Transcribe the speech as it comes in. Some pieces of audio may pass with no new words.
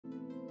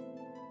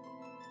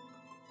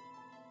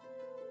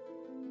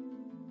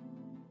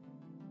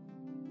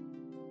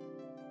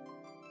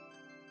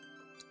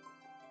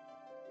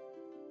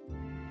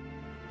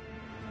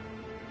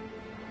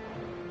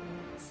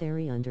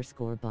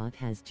Sari_bot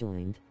has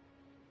joined.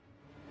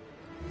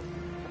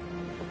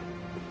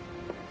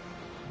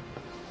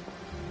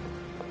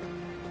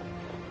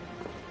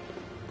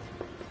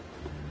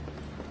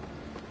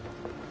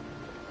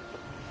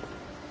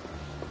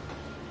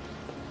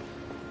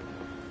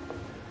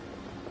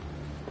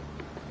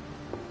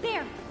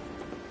 There!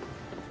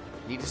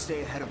 Need to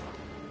stay ahead of them.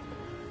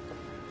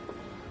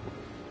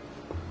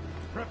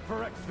 Prep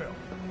for exfil.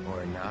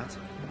 Or not.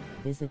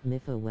 Visit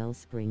Mifa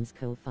Wellsprings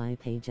Ko-Fi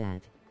page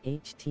at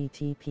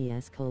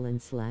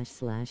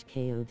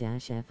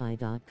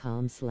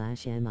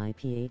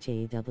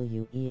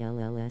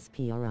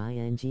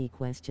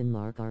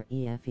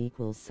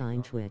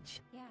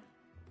Twitch. Yeah,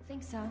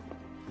 think so.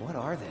 What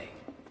are they?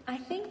 I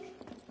think...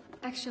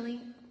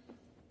 Actually...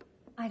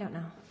 I don't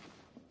know.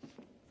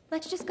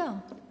 Let's just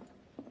go.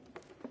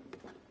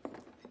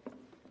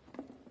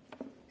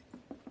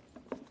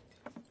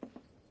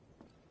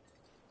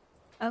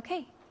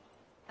 Okay.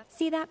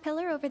 See that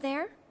pillar over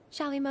there?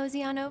 Shall we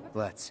mosey on over?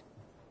 Let's.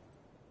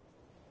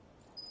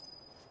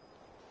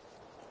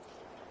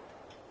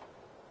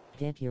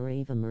 Get your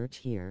Ava merch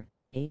here.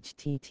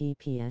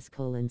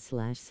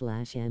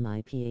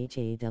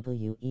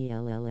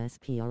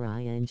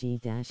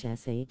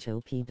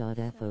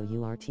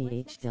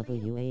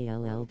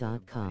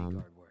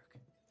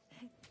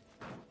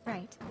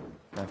 Right.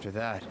 After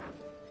that,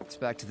 it's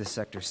back to the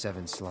Sector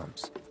 7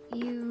 slums.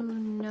 You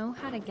know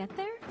how to get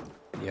there?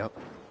 Yep.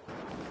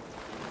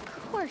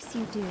 Of course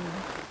you do.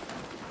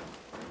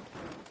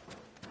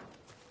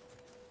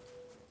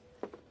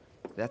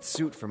 That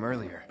suit from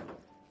earlier.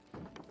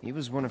 He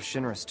was one of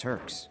Shinra's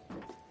Turks.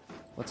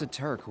 What's a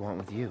Turk want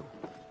with you?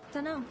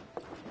 Dunno.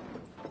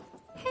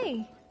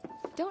 Hey,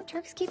 don't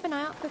Turks keep an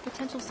eye out for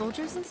potential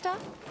soldiers and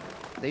stuff?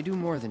 They do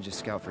more than just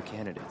scout for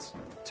candidates.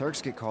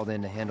 Turks get called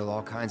in to handle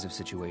all kinds of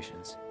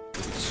situations,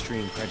 with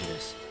extreme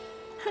prejudice.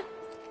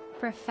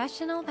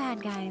 Professional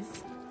bad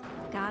guys.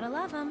 Gotta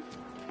love them.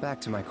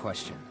 Back to my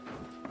question.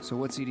 So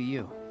what's he to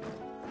you?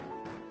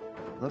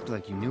 Looked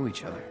like you knew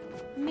each other.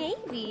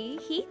 Maybe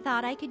he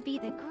thought I could be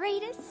the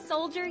greatest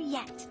soldier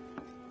yet.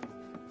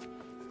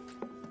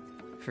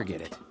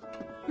 Forget it.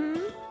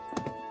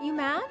 You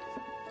mad?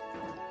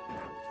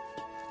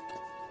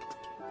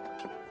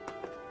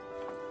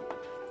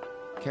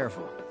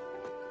 Careful.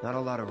 Not a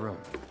lot of room.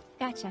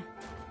 Gotcha.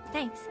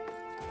 Thanks.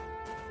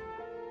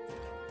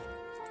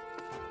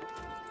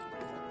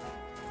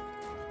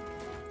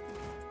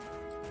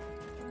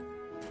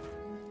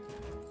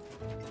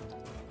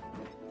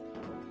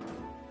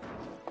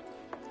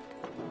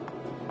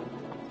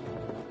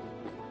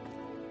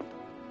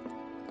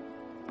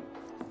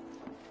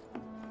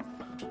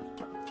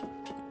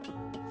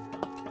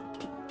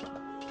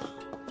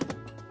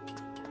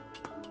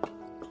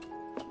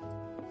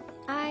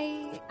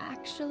 I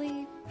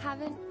actually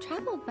haven't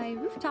traveled by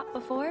rooftop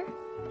before.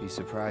 Be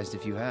surprised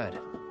if you had.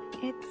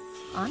 It's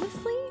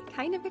honestly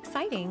kind of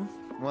exciting.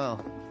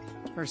 Well,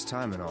 first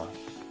time and all.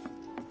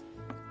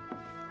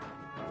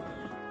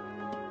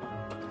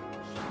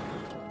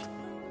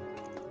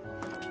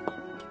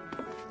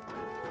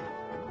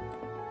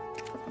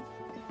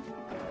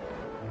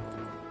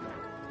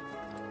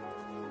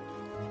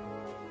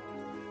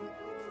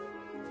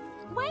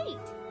 Wait!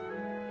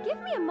 Give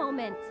me a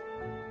moment.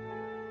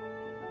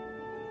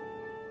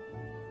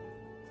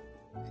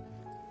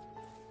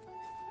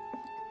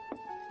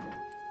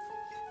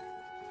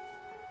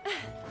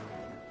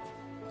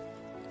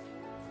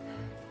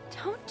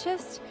 Don't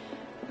just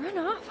run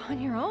off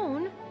on your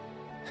own.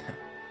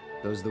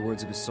 Those the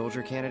words of a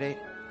soldier candidate?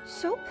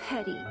 So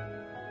petty.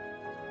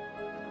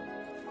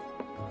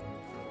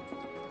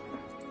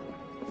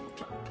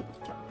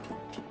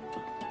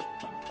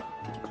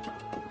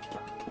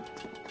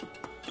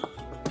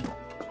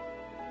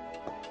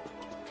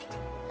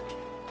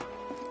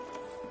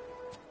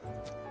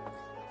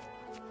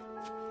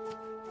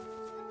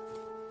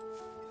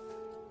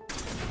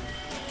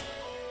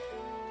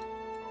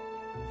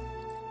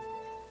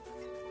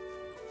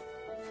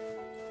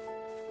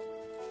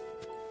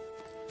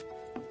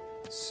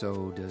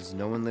 So, does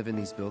no one live in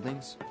these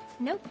buildings?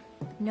 Nope.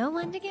 No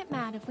one to get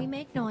mad if we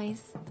make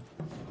noise.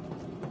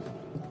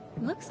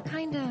 Looks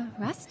kinda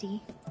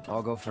rusty.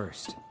 I'll go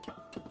first.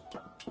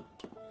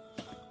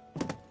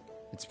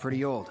 It's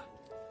pretty old.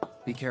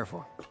 Be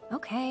careful.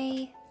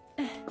 Okay.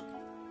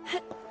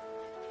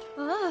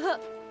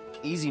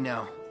 Easy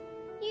now.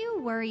 You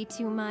worry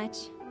too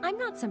much. I'm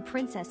not some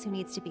princess who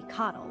needs to be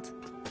coddled.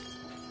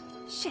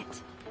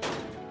 Shit.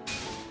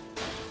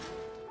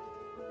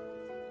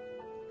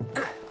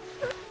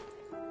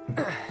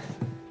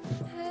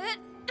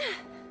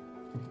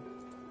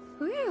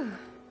 Whew.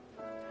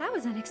 That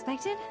was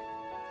unexpected.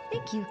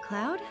 Thank you,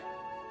 Cloud.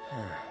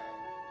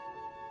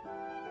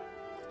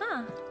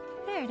 Ah,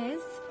 there it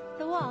is.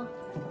 The wall.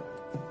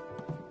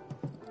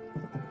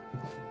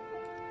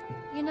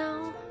 You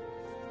know,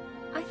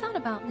 I thought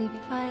about leaving,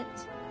 but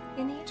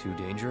in the Too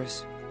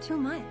dangerous? too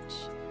much.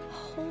 A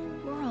whole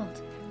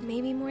world.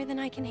 Maybe more than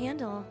I can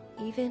handle,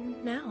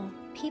 even now.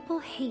 People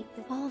hate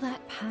all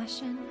that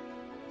passion,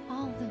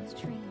 all those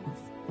dreams.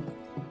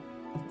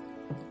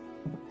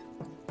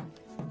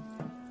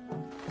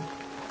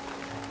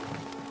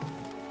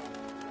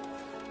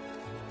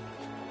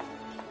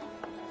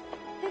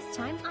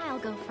 time, I'll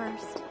go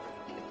first.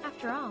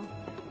 After all,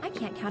 I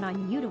can't count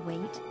on you to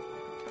wait.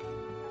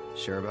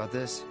 Sure about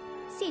this?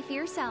 See for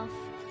yourself.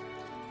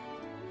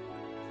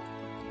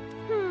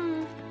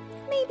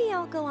 Maybe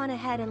I'll go on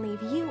ahead and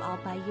leave you all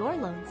by your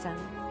lonesome.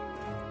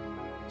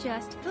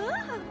 Just...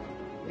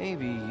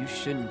 Maybe you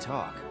shouldn't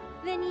talk.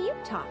 Then you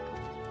talk.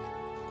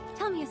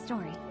 Tell me a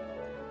story.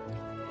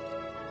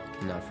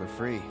 Not for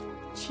free.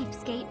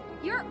 Cheapskate.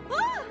 You're...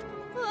 Ugh.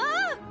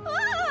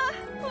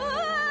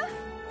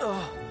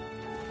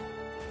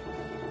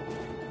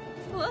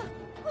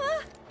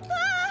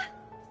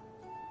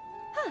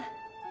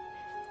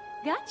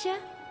 Gotcha.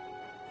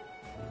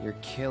 You're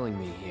killing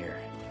me here.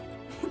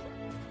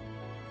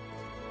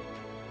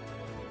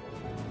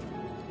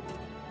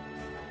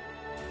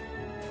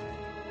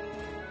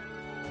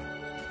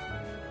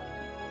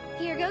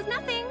 Here goes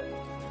nothing.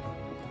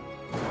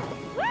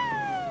 Woo!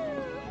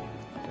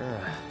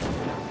 Ugh.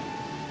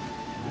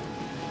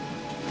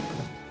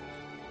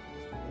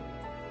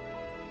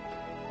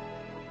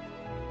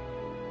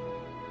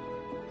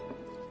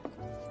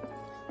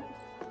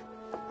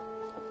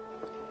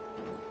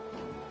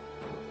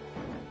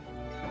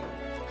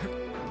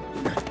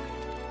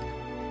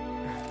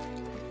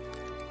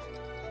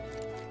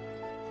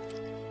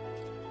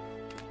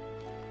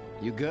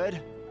 You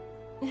good?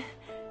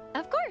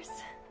 Of course.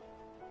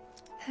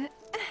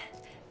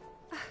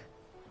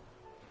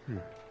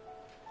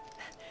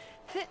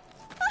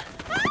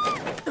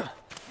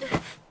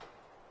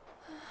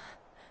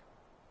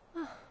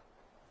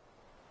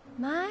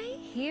 My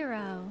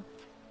hero.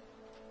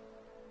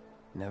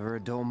 Never a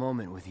dull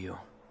moment with you.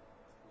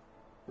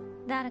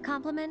 That a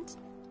compliment?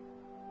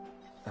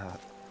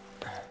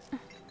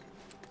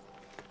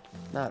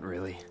 Not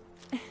really.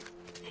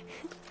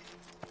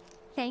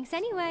 Thanks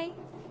anyway.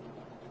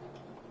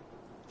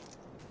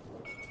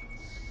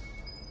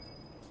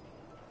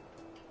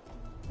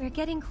 We're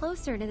getting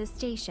closer to the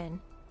station.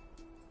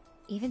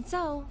 Even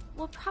so,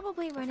 we'll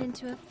probably run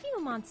into a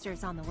few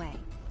monsters on the way.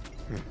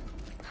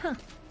 Huh.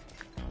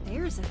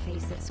 There's a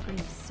face that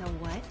screams, "So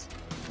what?"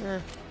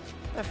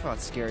 I fought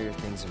scarier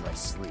things in my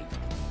sleep.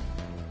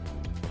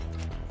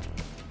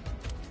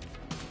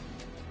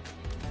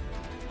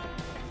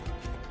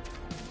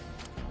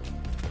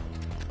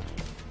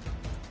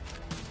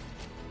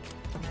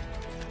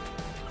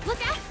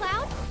 Look out,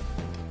 Cloud!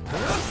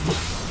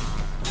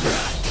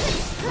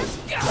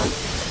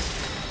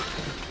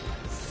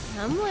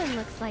 Someone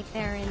looks like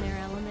they're in their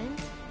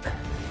element.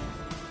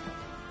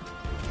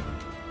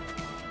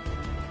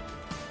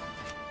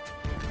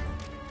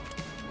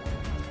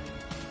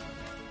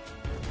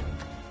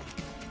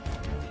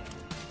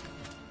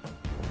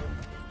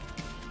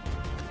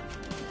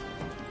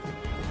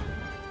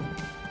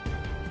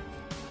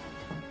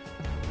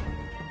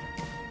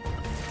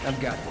 I've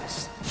got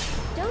this.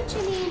 Don't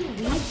you mean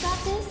we've got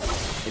this?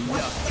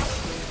 Enough.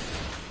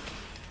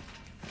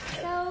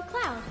 So,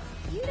 Cloud,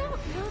 you don't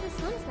know the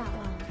slums that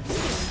well, do you?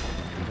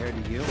 Compared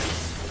to you?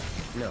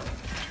 No.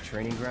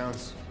 Training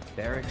grounds,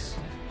 barracks,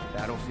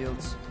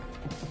 battlefields.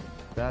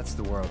 That's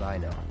the world I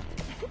know.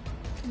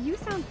 You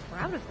sound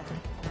proud of that.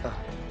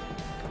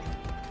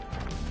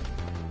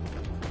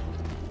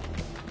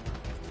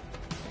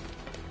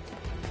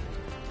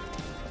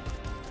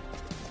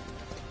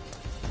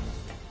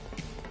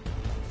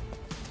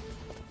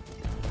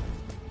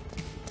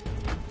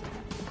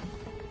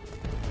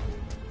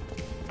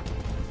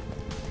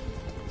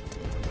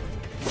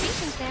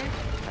 Stations there.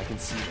 I can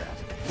see that.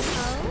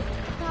 Oh?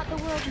 Thought the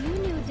world you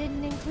knew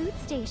didn't include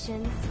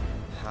stations.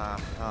 Ha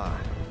ha.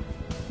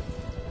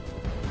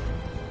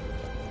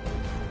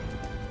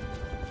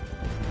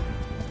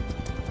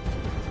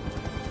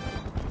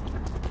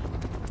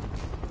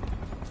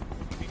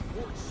 We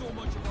poured so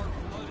much of our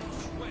blood and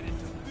sweat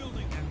into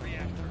building that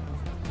reactor.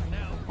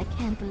 Now, I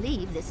can't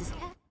believe this is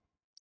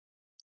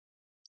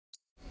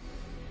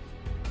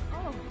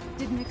Oh,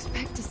 didn't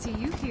expect to see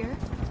you here.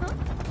 Huh?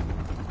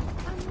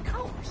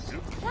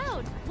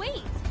 Cloud,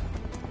 wait!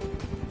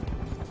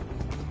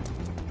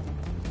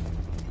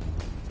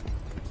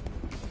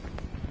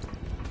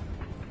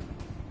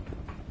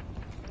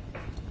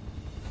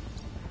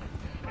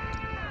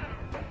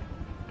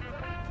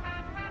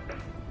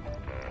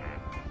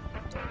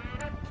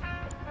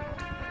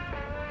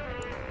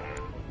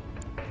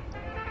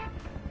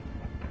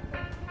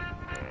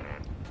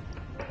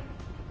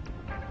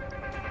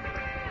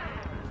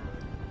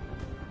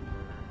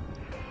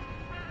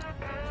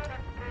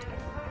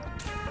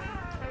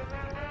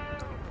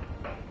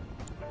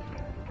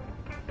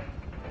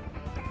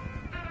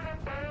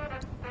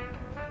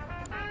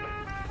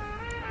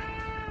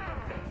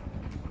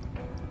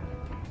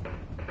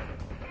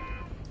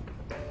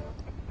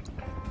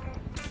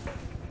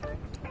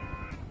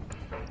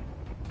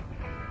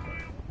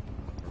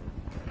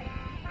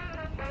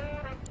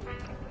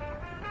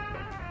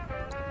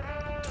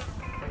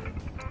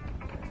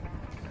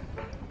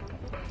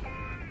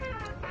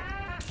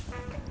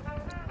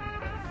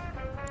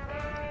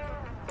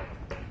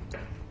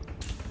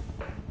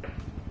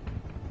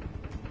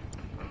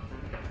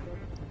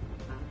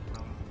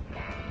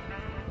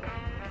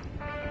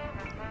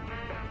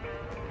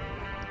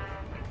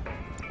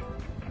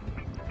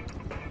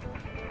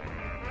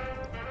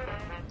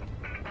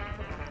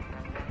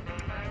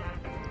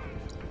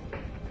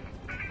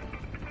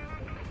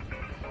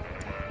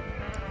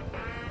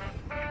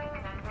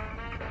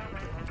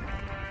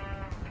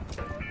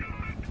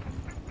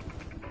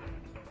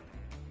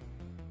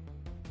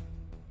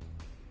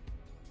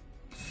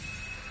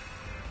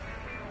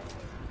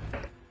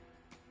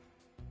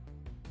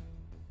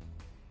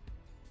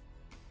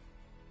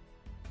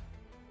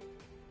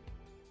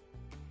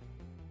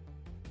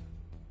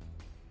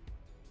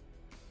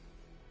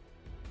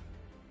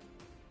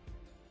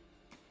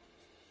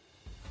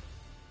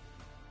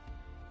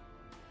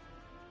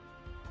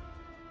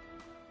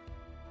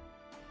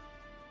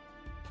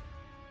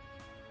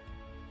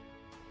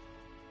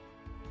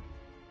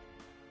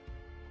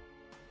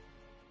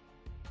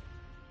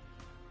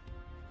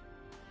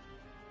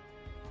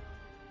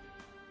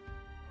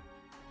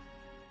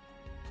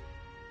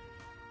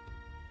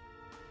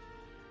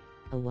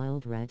 A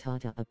wild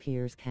Rattata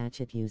appears.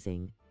 Catch it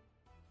using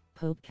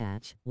Pope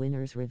Catch.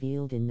 Winners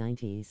revealed in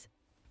 90s.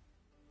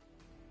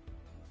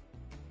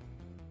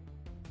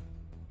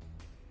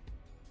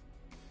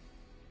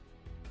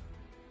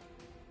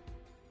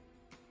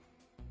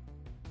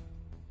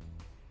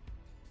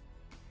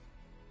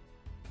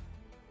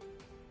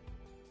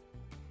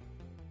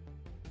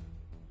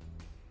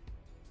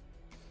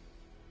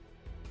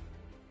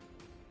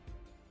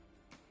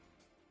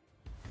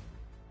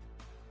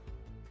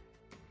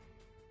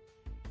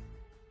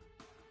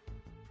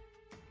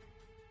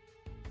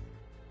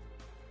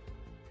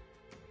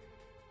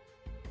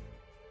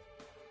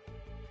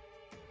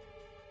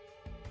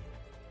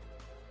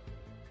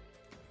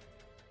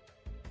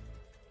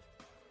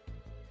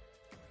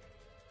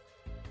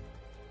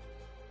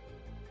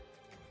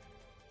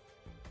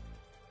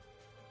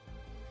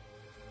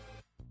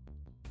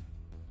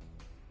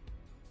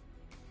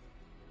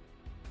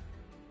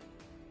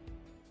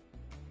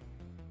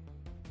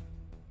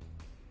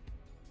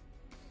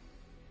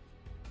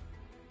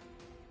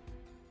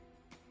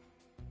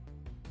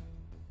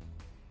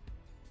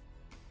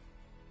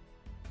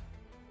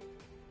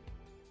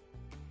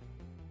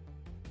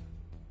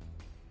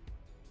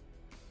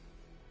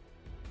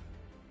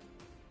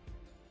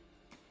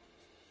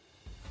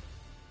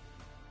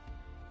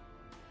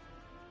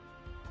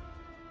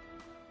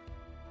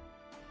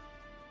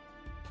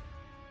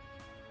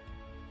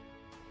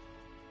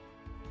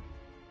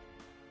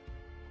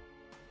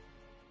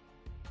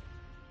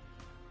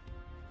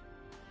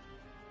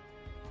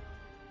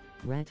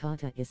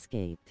 Rattata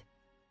escaped.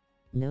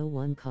 No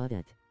one caught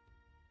it.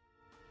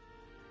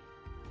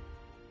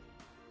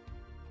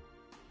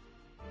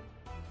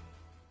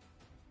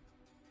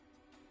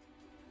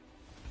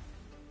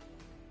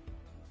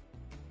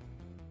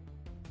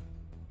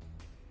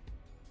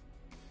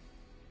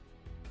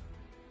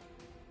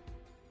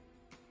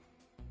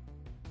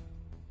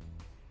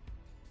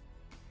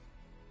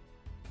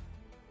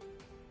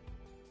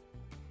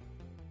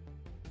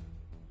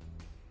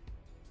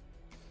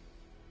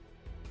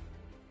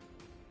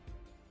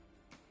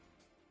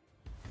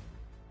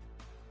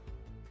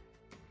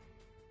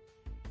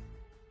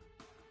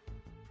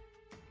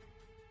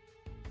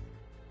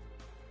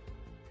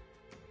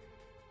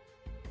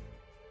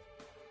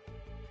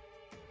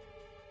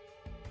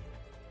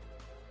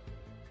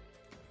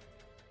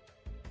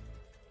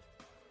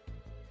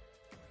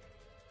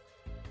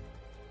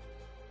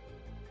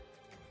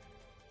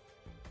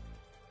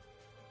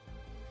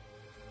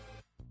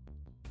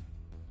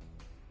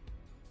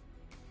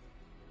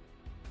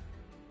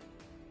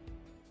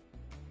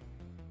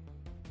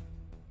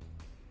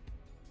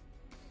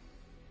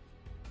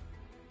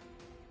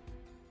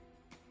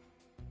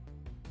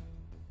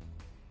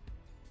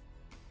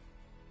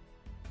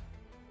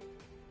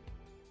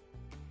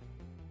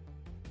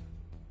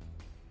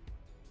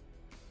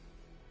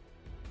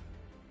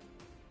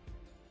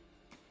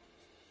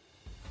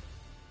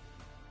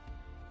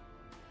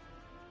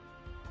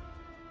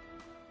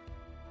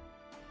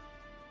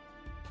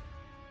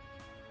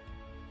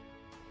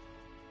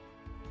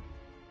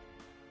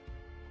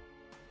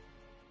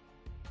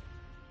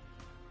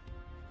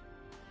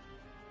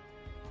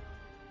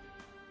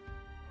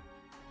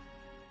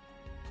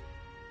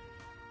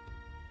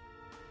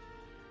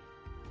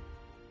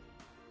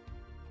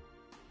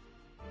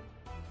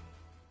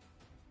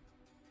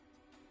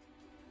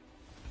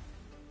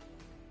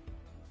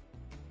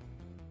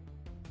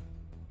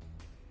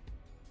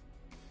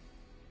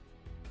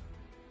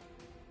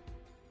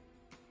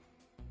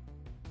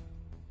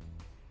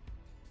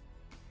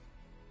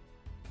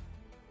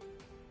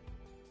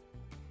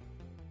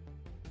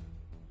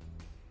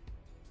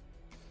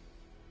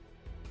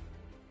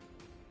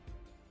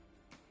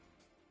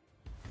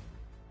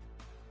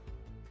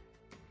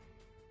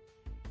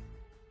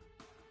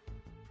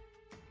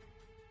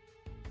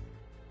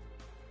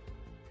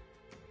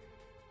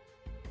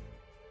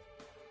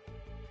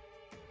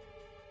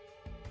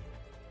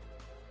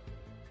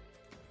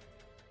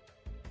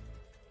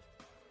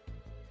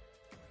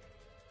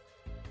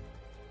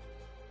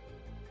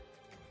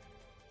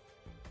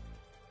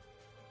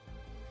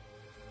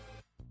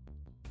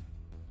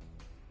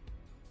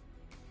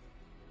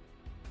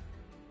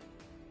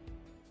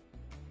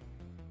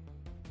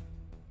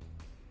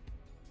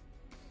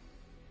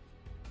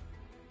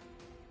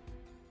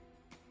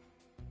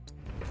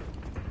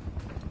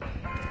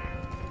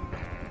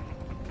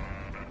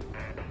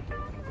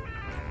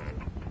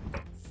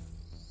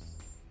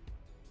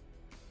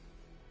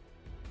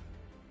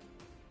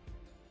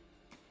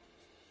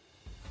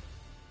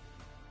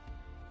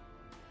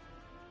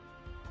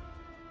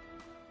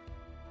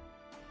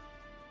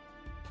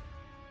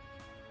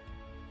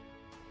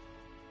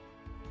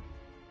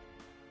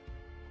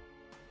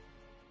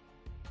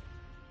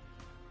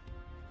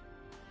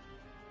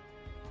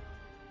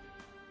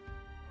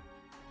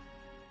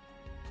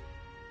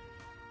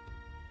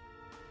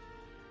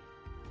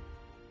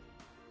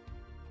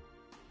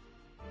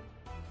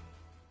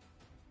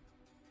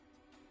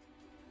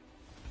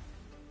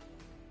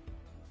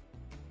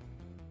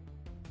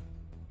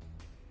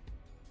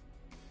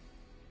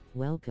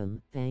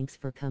 Welcome, thanks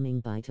for coming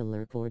by to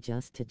lurk or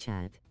just to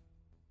chat.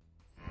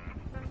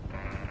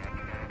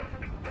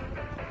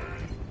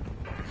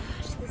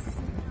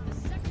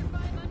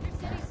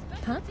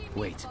 Huh?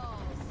 Wait.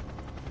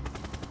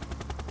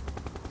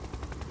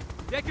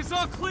 Deck is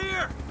all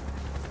clear!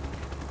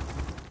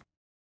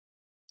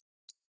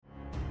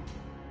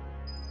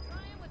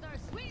 With our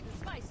sweet and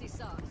spicy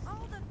sauce.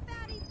 All the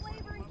fatty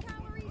flavor and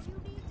calories you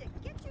need to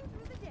get you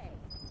through the day.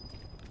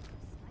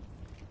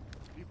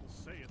 People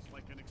say it's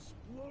like an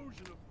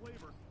explosion of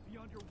flavor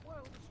beyond your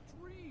wildest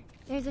dreams.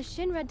 There's a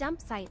Shinra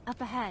dump site up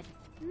ahead.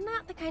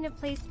 Not the kind of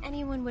place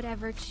anyone would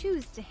ever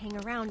choose to hang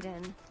around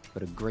in.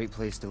 But a great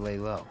place to lay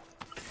low.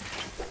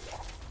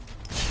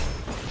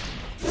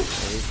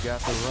 They've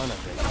got the run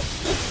of it.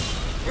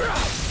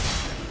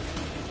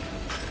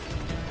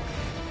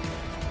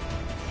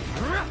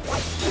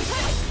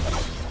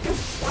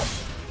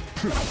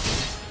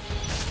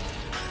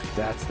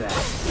 That's that.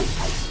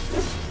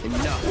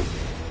 Enough.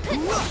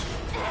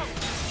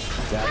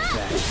 That's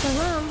that.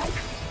 Salam.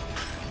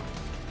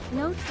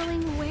 No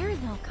telling where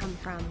they'll come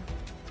from.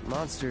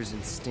 Monsters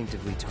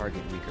instinctively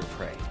target weaker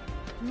prey.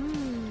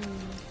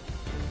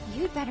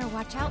 You'd better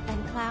watch out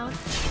then, Cloud.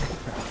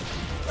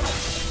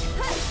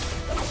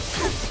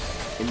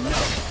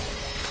 Enough.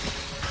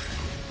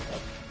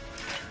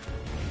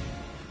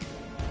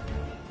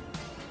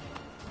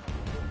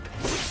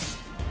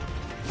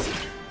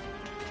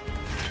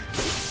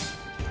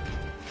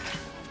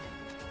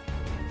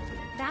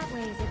 That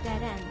way is a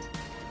dead end.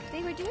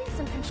 They were doing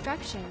some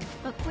construction,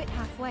 but quit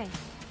halfway.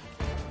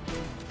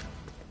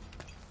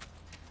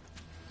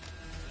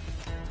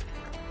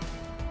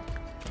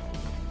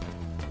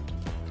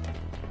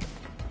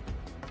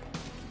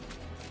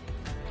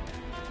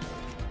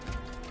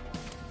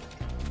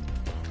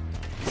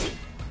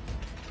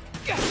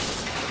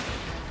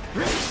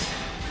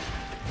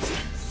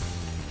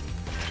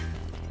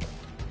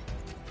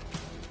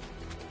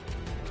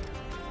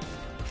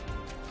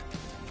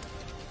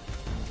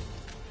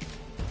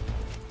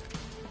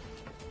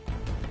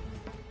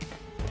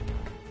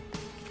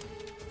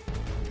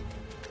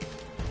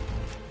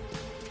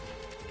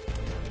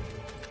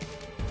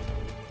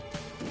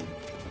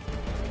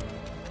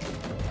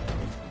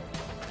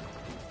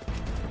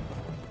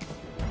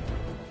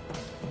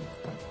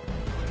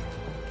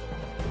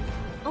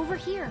 Over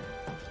here.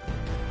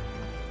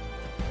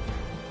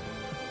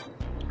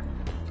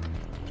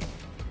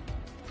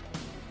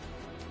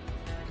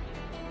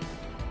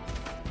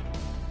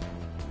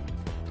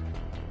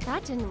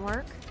 That didn't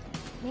work.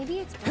 Maybe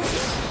it's broken.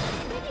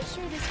 Pretty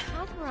sure this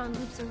path we're on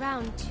loops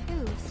around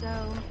too,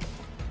 so...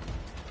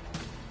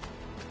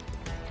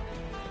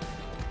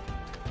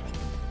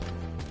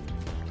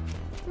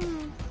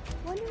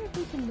 Wonder if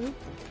we can move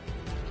this.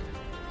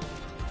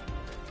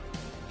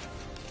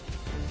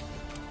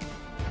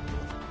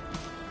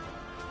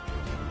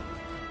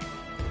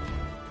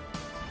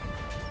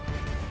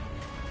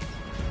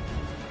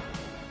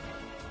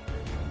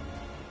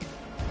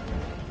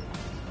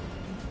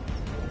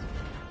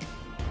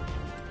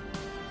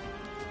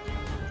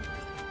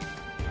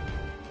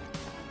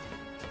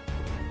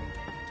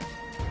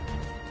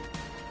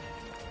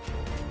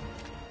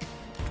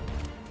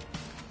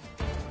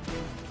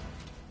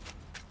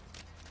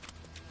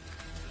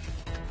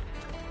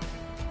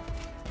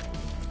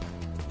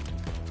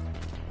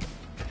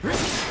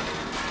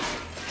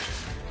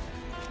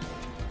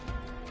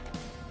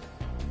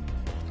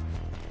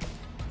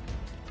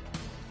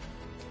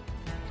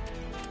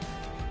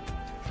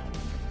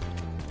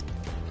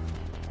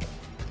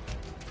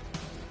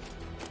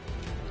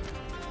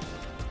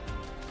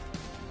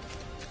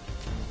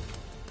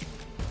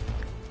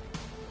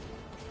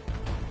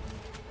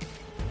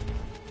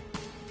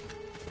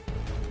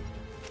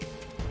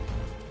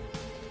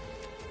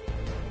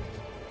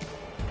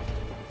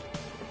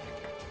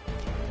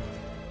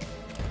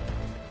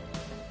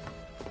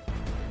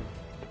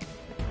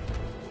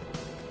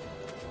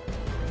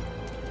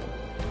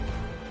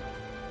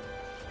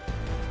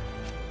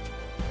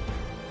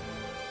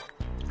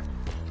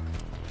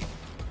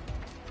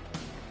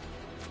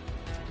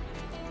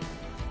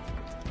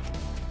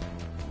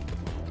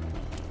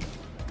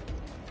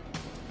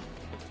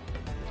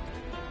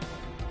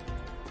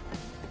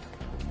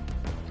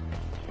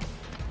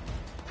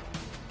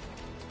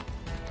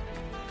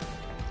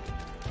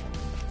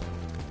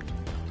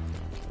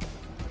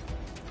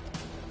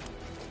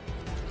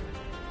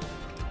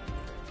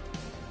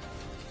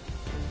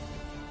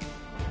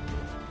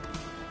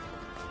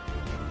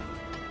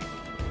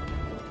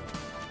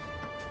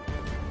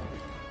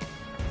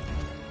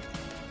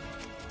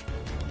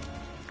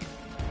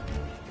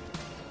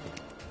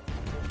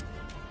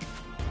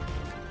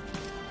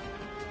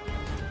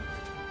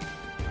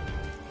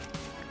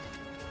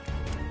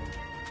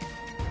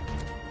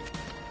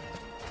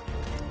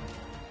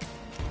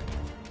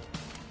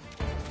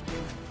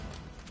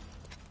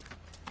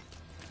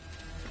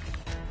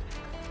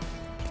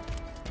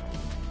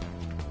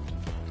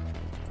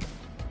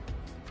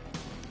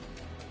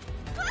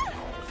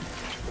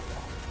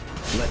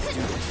 Let's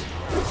do this.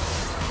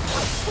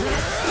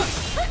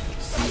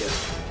 See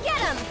ya.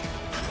 them!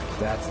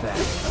 That's that.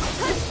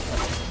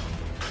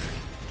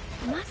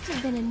 Must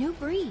have been a new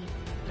breed,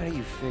 How do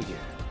you figure?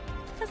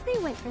 because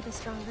they went for the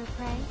stronger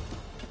prey.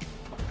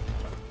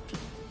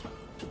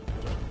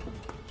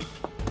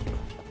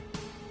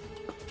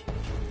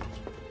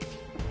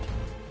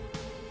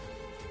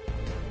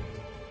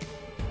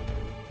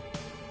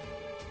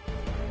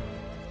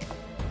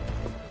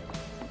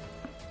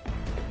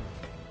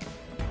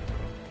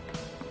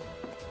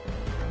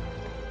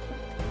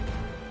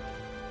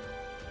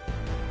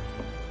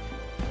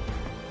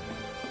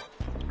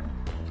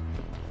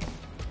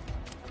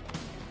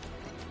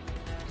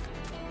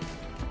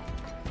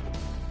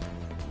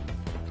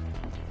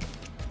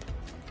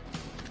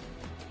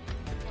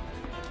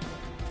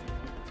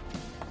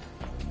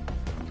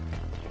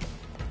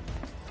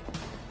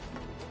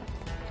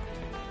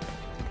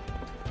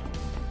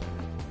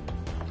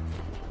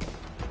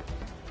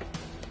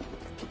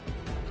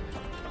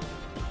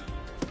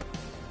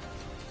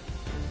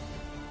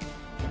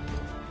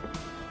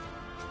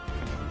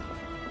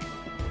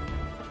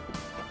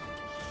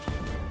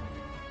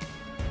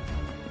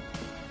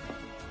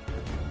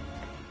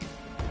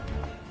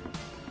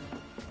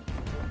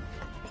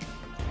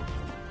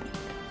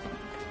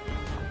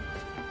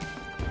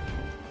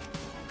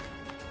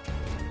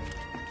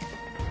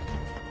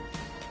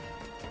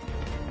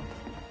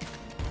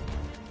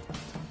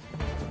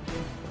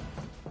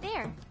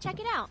 There, check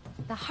it out.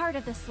 The heart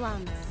of the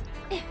slums.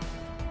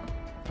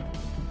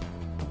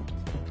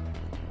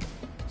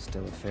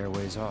 Still a fair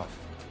ways off.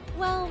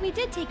 Well, we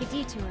did take a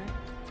detour.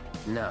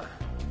 Nah,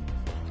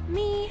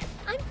 Me,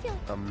 I'm feeling...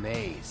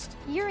 amazed.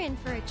 You're in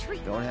for a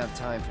treat. Don't have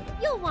time for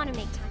that. You'll want to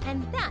make time.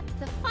 And that's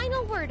the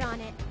final word on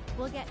it.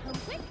 We'll get home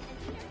quick and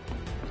eat our...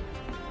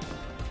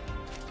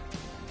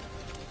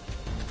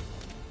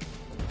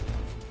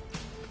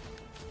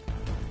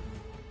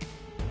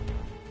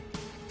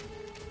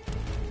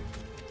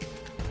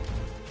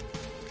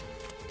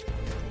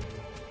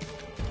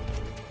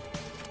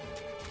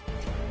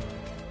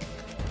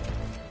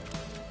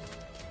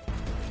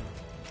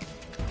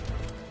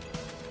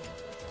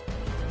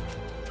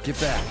 Get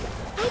back.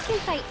 I can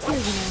fight too, you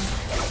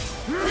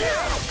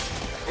know.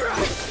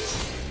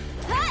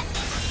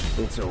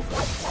 It's over.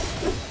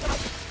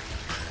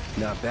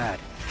 Not bad.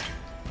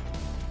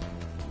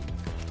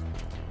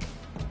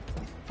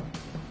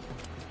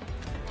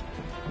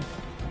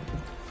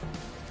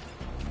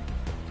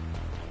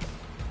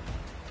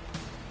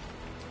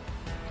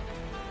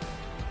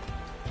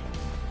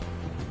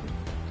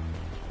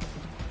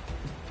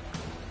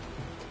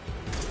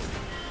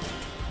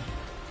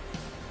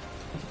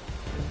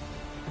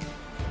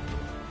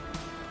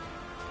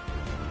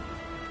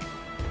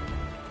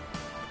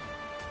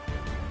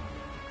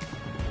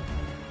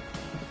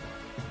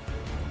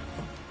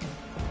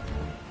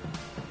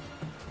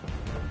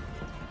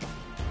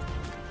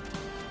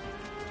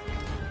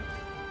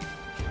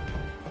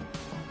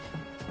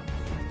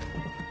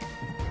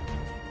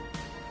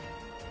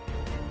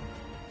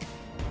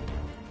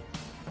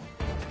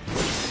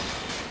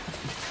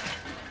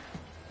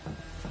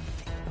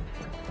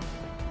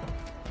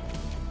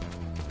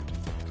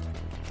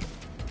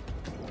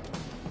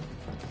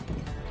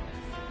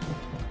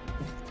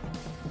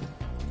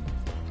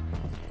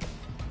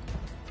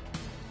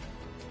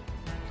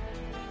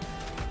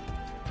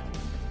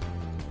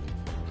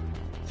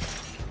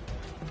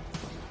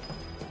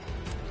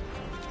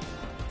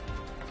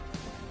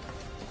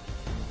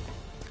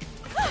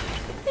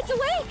 It's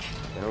awake!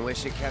 I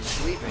wish it kept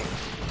sleeping.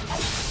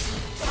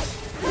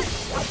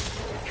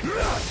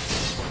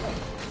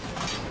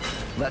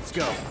 Let's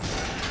go.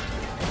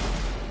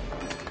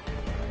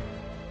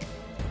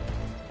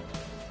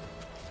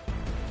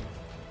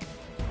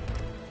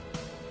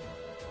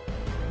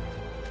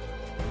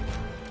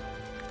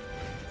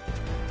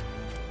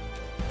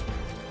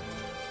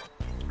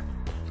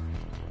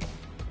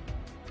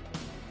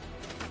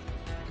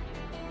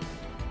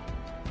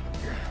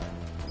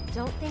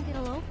 Don't think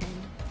it'll open.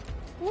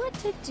 What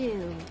to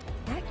do?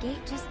 That gate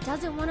just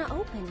doesn't want to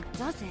open,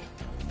 does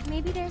it?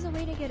 Maybe there's a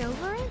way to get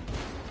over it?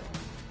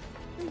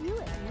 For you,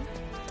 at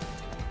least.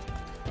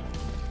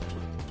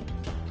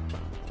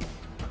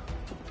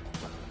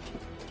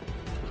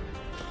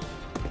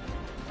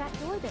 That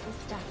door that was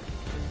stuck.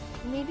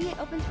 Maybe it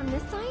opens from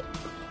this side?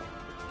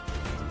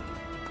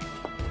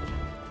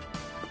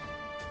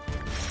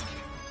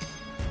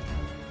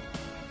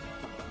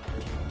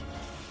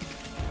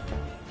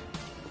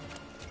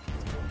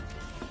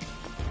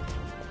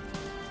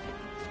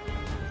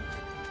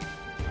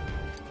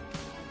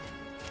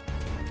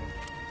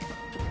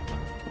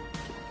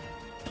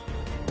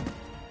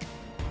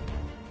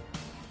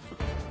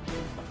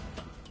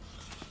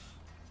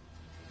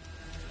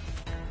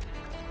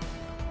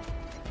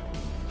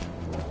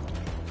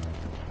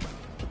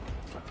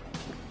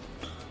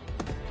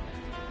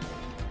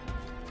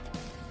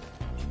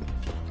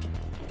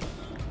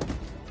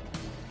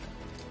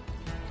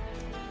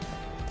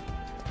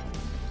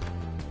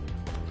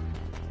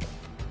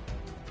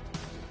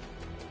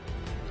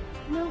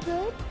 No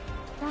good?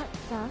 That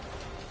sucks.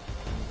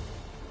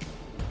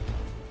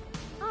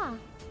 Ah,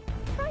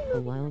 try A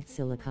wild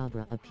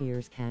Silicabra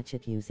appears. Catch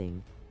it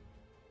using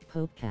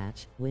Poke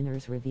Catch.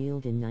 Winners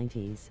revealed in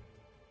 90s.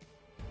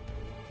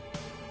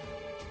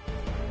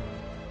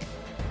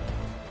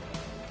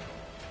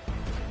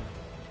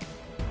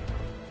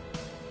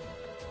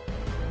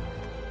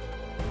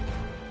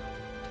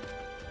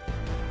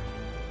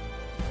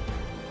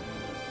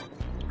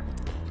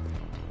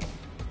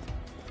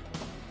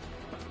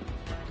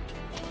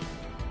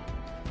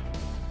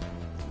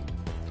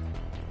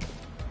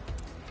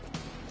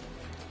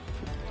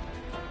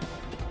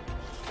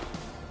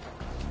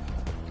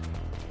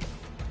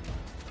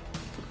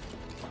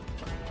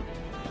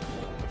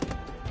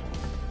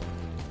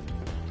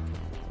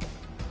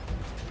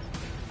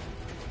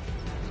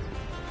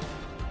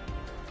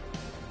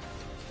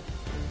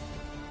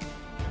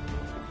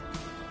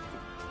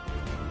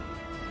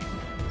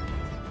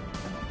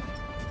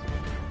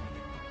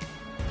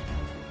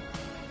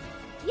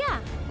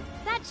 Yeah,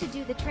 that should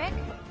do the trick.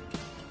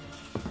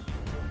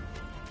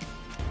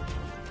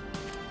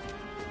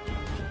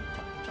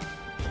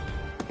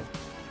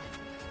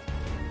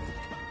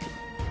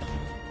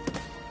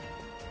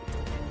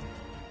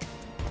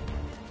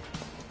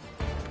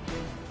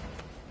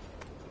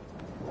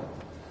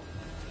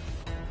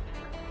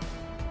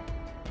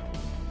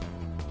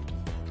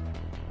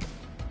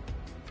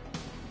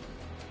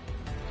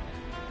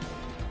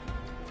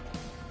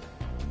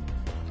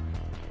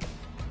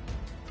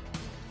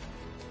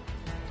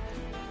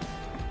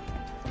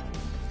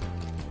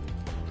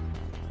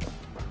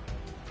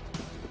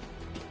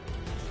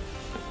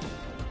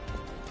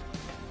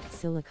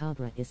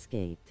 Silicabra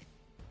escaped.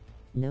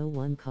 No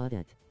one caught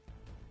it.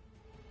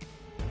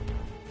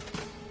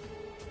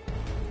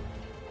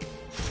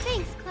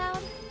 Thanks, Cloud.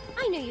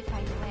 I knew you'd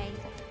find a way.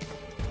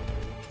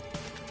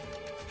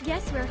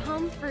 Guess we're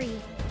home free.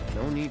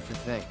 No need for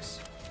thanks.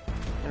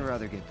 I'd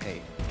rather get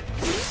paid.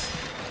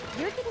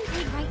 You're getting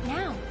paid right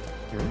now.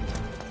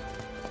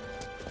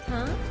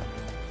 Huh?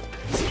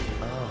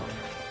 Oh.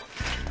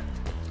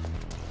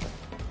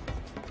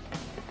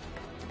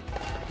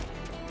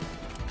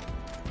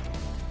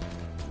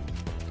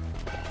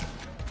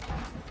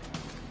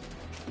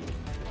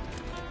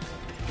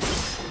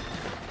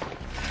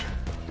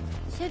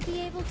 Should be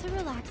able to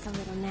relax a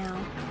little now.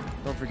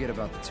 Don't forget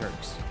about the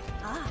Turks.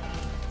 Ah.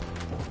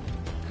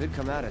 Could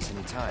come at us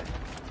any time.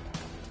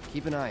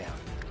 Keep an eye out.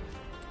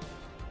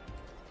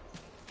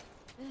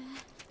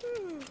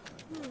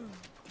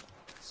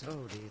 So,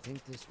 do you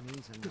think this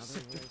means The another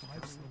Sector wave 5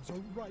 coming? slums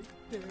are right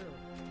there. God,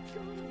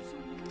 I'm so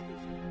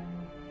nervous.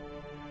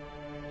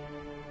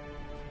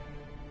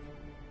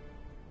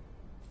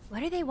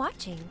 What are they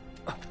watching?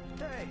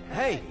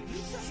 Hey!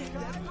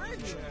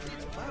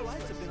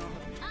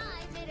 I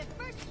made a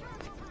first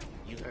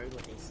You heard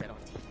what they said on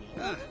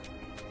TV.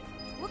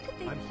 What could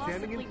they I'm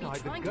standing possibly be inside the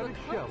trying to gutted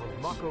shell accomplish?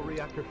 of Mako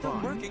Reactor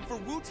 5. Working for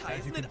Wutai,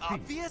 As you isn't it can see,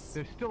 obvious?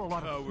 there's still a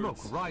lot of smoke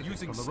Cowards, rising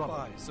using from the rubble.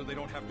 spies so they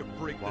don't have to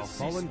break While the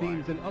fallen ceasefire.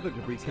 beams and other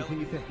debris Tell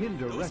continue me, to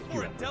hinder those rescue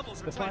foreign efforts,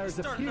 devils are the trying to fires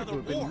start appear to another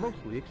have been war.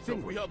 mostly So we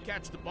extinguished. help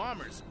catch the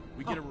bombers.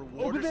 We get a Oh,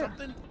 reward over or there.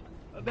 something?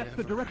 That's the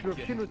Never director of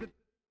again. Shinra's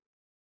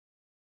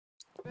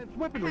Advanced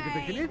Weaponry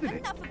Division, isn't it?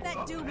 enough of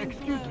that doom and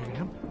Excuse me, gloom.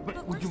 ma'am, but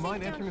But would we're you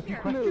mind safe answering a down few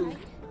here, questions?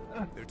 right?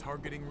 They're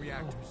targeting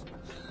reactors.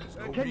 There's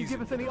no Can you reason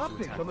give us for any them to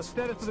updates attack on the us.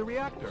 status of the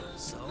reactor?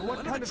 So, What when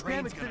are kind the of trains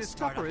damage gonna did it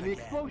start suffer up in the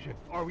again? explosion?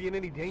 Are we in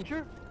any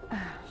danger?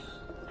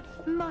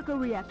 Mako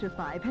Reactor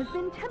 5 has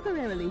been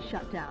temporarily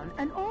shut down,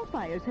 and all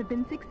fires have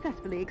been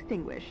successfully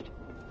extinguished.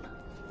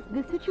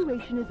 The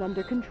situation is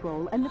under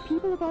control, and the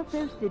people of our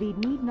fair city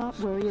need not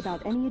worry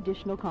about any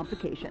additional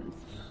complications.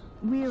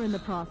 We're in the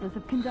process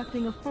of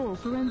conducting a full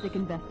forensic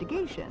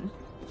investigation,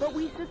 but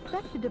we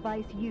suspect the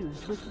device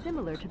used was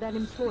similar to that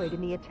employed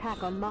in the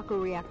attack on Mako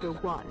Reactor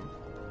 1.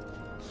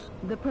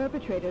 The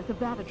perpetrators of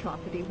that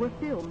atrocity were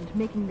filmed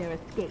making their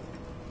escape.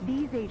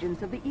 These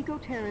agents of the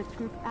eco-terrorist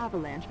group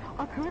Avalanche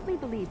are currently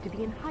believed to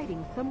be in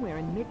hiding somewhere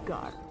in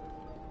Midgar.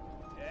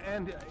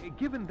 And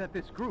given that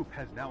this group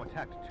has now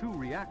attacked 2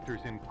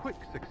 reactors in quick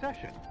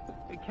succession,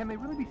 can they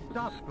really be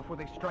stopped before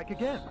they strike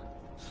again?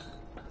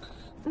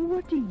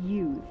 What do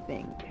you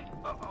think?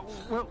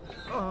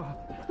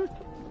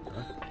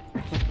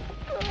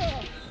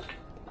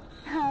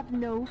 Have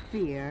no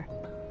fear.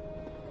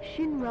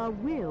 Shinra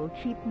will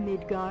keep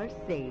Midgar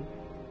safe.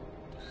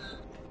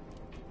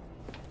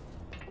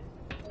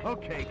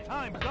 Okay,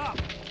 time's up!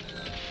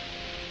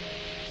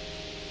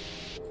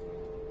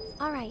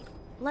 All right,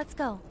 let's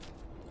go.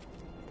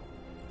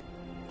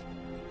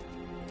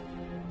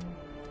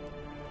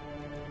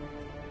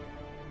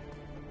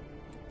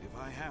 If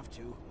I have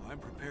to, I'm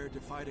prepared to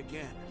fight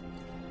again.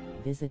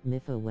 Visit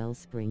Mifa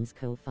Wellsprings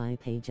Ko-Fi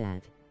page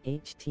at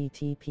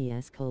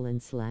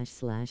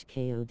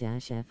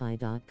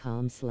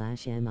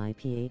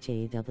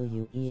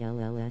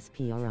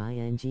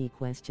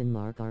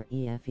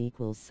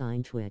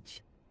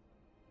Twitch.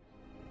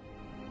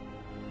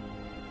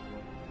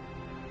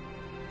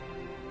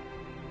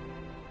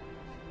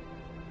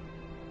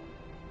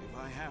 If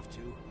I have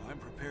to, I'm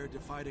prepared to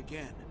fight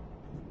again.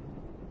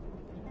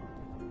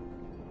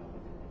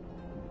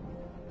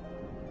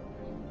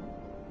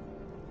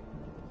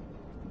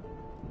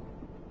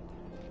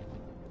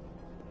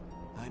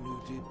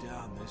 knew deep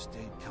down this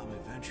day'd come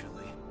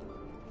eventually.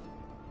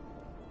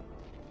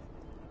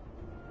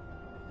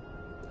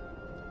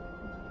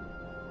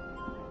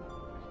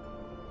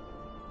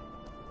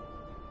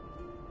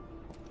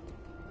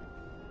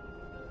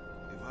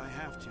 If I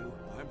have to,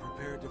 I'm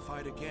prepared to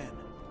fight again.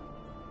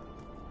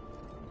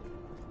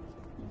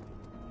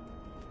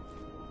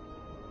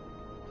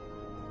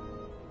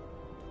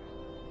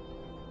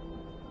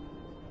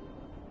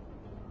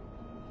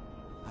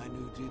 I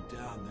knew deep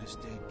down this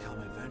day'd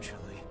come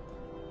eventually.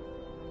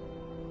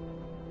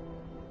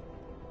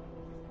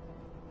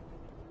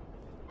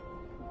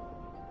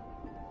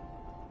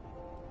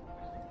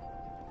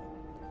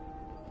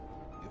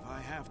 If I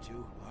have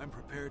to, I'm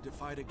prepared to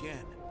fight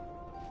again.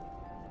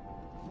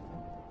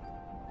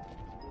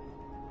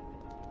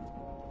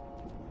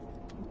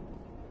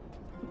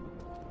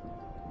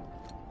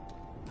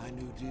 I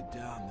knew deep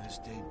down this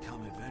day'd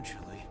come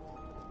eventually.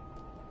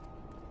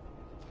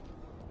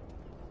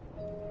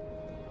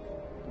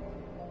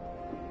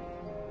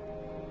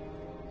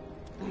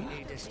 We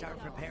need to start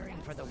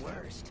preparing for the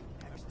worst.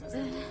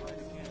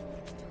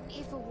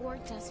 If a war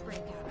does break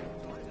out.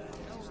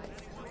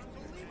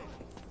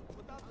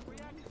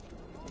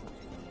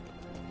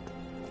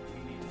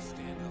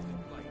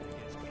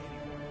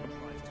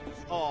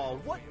 Oh,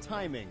 what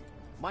timing!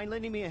 Mind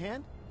lending me a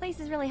hand? Place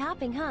is really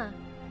hopping, huh?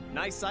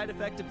 Nice side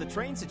effect of the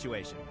train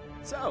situation.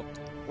 So,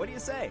 what do you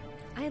say?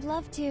 I'd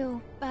love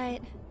to, but...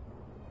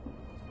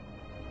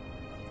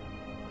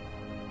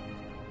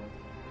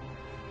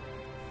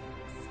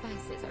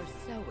 Spices are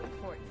so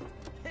important.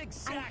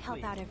 I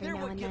help out every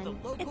now and then.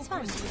 It's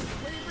fun.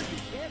 Flavor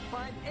you can't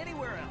find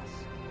anywhere else.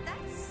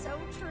 That's so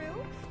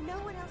true. No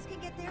one else can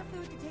get their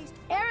food to taste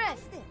Aerith!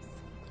 like this.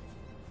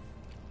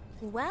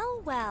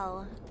 Well,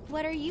 well.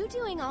 What are you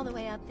doing all the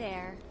way up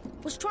there?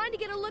 Was trying to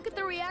get a look at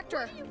the reactor.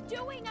 What are you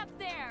doing up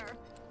there?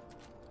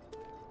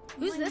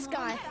 Who's this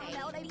guy?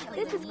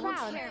 This is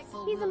Cloud.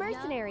 He's a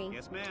mercenary.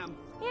 Yes, ma'am.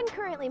 And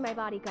currently my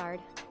bodyguard.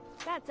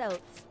 That's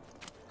Oates.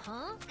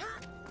 Huh?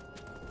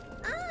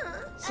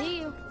 See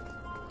you.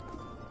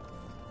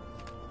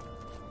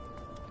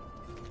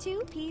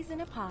 2 peas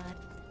in a pod.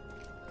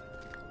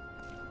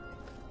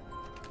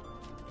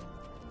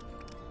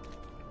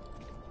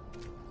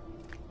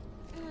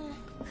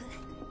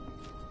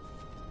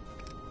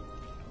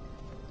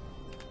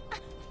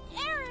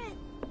 Aaron!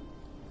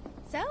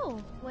 So,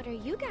 what are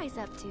you guys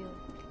up to?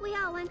 We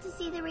all went to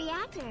see the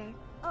reactor.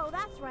 Oh,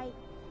 that's right.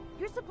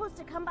 You're supposed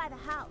to come by the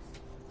house.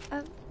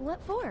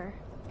 What for?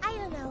 I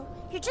don't know.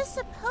 You're just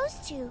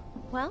supposed to.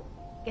 Well,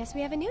 guess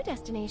we have a new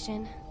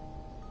destination.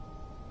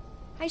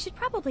 I should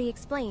probably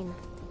explain.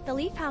 The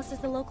Leaf House is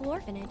the local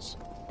orphanage.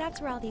 That's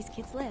where all these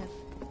kids live.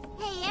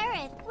 Hey,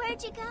 Aerith,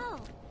 where'd you go?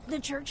 The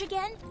church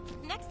again?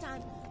 Next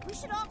time, we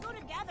should all go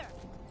together.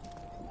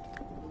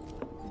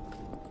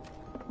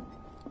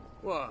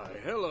 Why,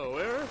 hello,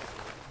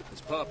 Aerith.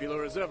 As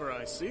popular as ever,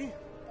 I see.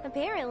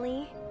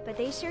 Apparently, but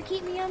they sure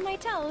keep me on my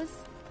toes.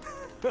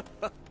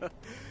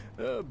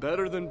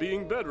 Better than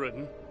being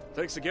bedridden.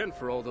 Thanks again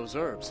for all those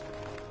herbs.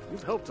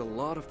 You've helped a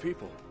lot of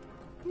people.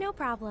 No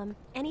problem.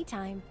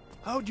 Anytime.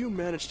 How'd you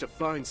manage to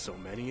find so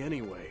many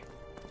anyway?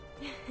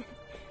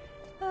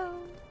 Oh,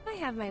 I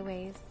have my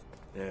ways.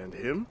 And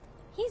him?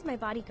 He's my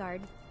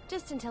bodyguard,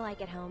 just until I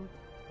get home.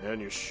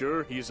 And you're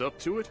sure he's up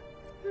to it?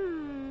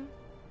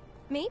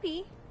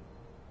 Maybe.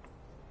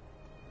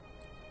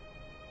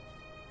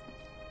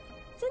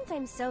 Since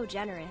I'm so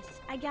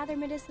generous, I gather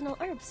medicinal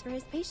herbs for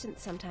his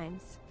patients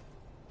sometimes.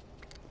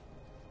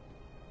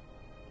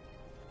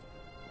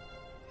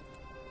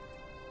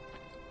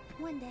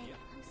 One day,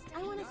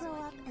 I want to grow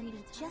up and be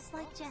just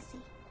like Jessie.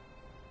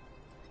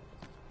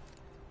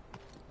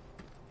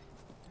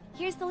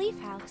 Here's the Leaf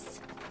House.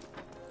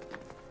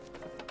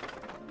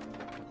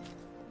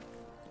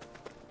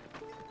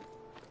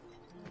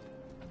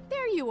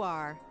 There you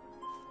are.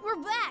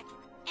 We're back!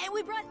 And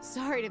we brought...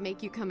 Sorry to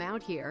make you come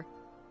out here.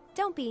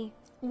 Don't be.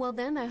 Well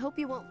then, I hope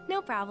you won't.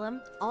 No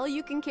problem. All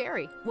you can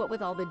carry. What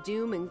with all the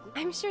doom and...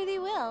 I'm sure they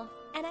will.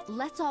 And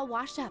Let's all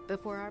wash up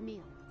before our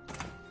meal.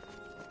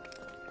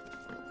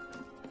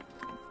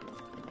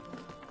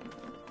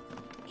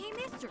 Hey,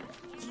 mister,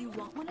 do you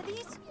want one of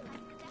these?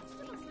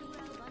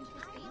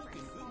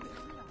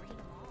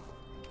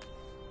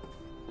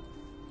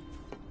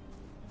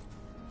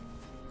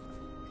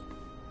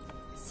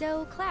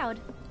 So, Cloud,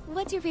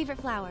 what's your favorite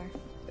flower?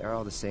 They're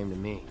all the same to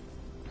me.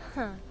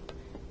 Huh.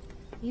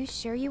 You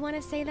sure you want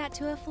to say that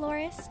to a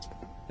florist?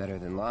 Better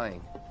than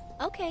lying.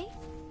 Okay.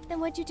 Then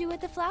what'd you do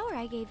with the flower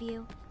I gave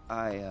you?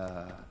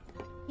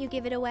 You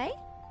give it away?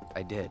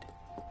 I did.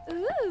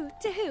 Ooh,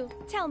 to who?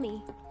 Tell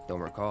me.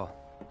 Don't recall.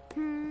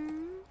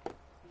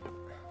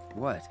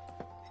 What?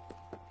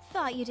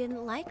 Thought you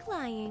didn't like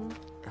lying.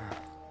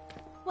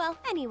 Well,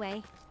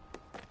 anyway.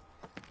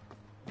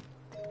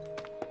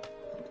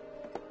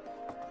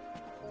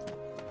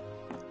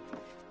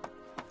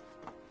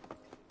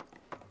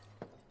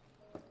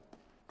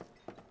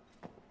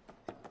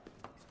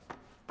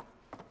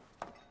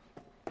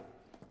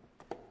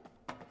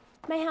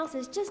 My house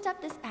is just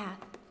up this path.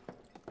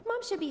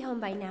 Mom should be home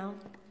by now.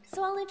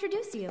 so I'll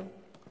introduce you.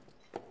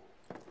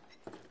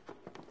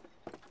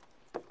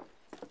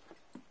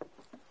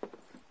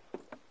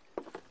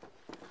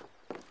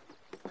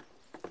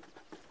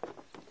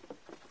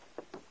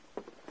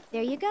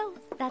 There you go.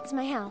 That's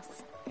my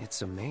house.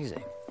 It's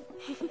amazing.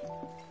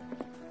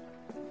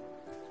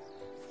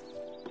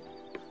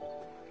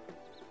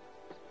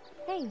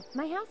 Hey,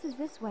 my house is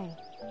this way.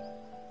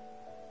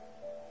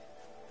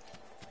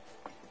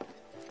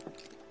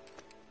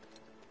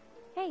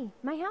 Hey,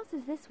 my house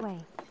is this way.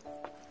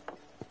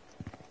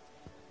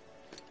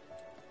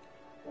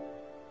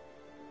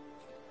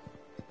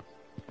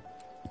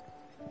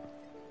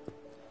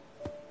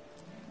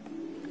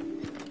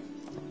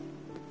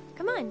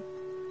 Come on.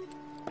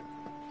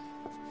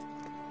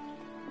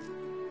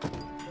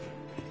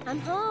 I'm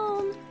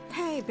home.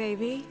 Hey,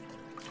 baby.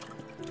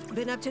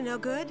 Been up to no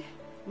good?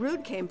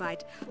 Rude came by.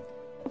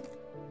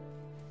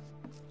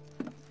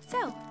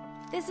 So,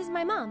 this is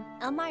my mom,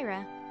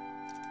 Elmira.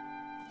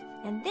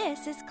 And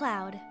this is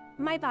Cloud,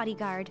 my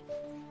bodyguard.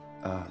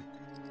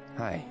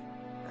 Hi.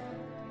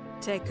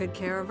 Take good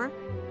care of her?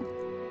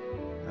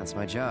 That's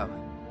my job.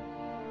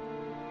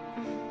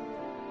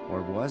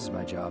 Or was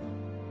my job.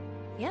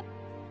 Yep,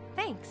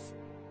 thanks.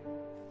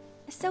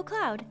 So,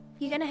 Cloud,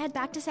 you gonna head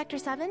back to Sector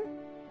 7?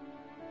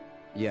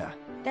 Yeah.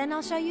 Then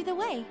I'll show you the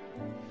way.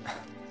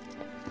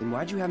 Then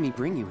why'd you have me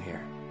bring you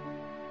here?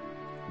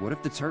 What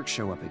if the Turks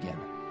show up again?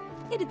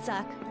 It'd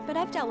suck, but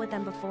I've dealt with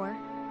them before.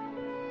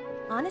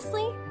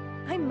 Honestly,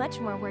 I'm much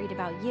more worried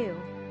about you.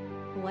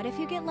 What if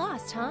you get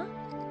lost, huh?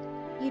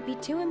 You'd be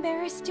too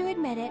embarrassed to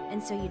admit it,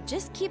 and so you'd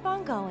just keep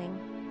on going.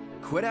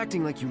 Quit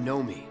acting like you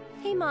know me.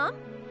 Hey, Mom,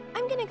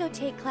 I'm gonna go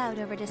take Cloud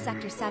over to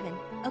Sector 7,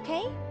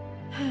 okay?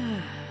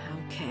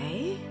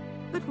 Okay.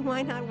 But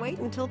why not wait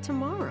until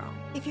tomorrow?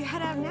 If you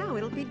head out now,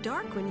 it'll be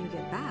dark when you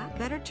get back.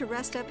 Better to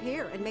rest up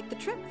here and make the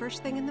trip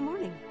first thing in the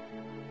morning,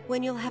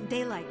 when you'll have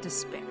daylight to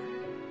spare.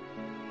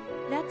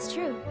 That's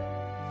true.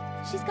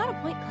 She's got a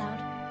point, Cloud.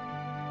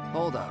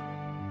 Hold up.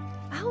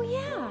 Oh,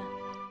 yeah.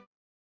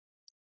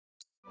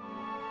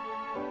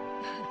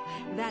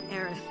 That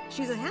Aerith,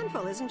 she's a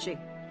handful, isn't she?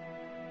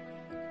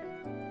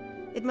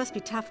 It must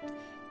be tough.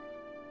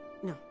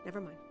 No,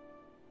 never mind.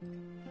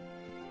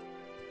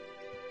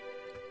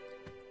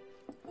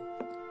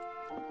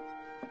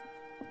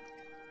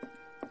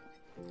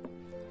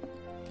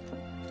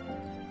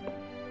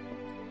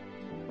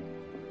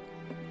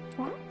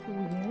 That's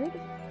weird.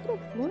 I could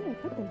have sworn I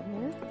put them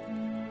here.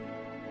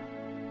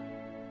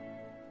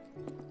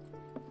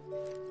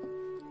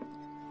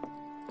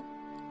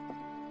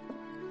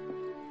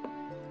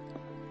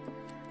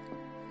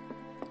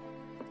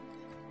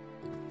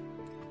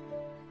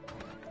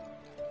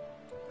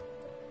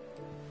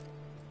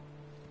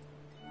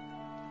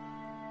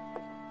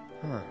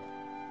 Huh.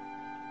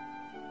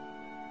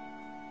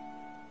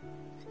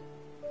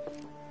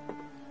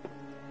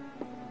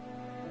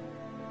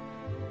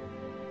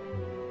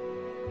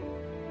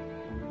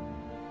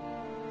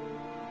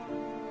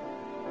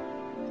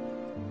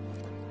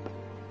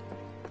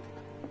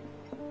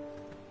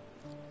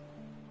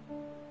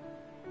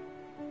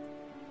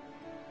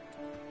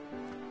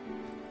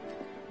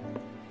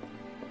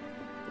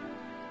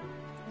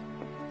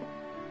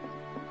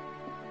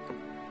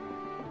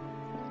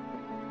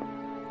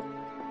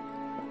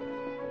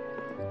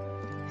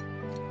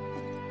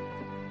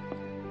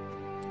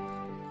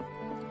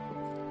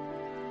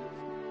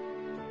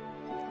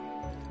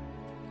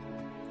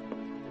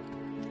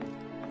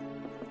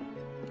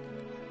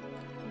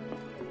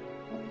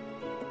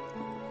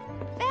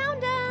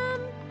 Found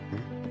him!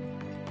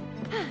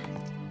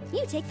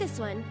 You take this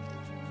one.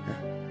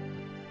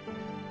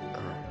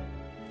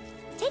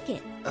 Take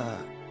it.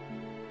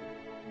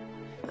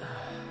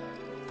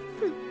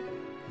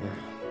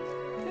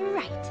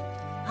 Right.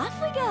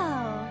 Off we go.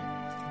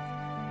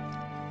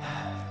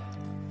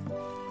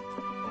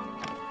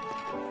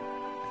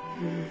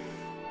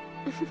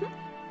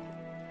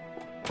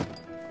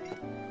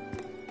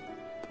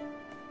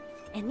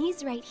 And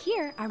these right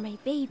here are my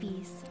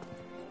babies.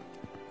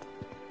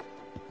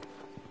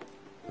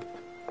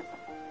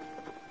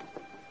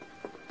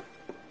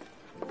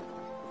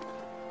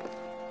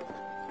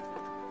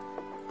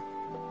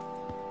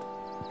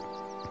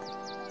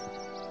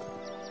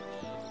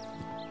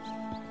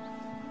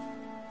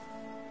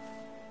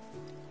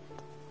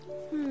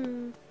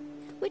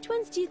 Which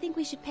ones do you think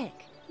we should pick?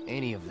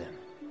 Any of them.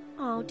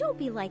 Oh, don't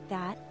be like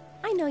that.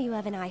 I know you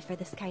have an eye for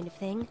this kind of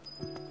thing.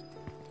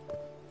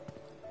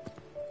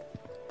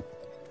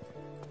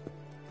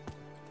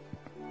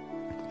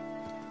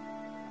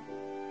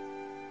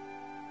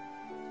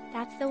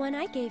 That's the one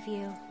I gave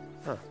you.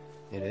 Huh.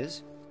 It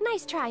is?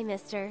 Nice try,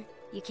 mister.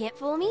 You can't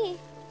fool me.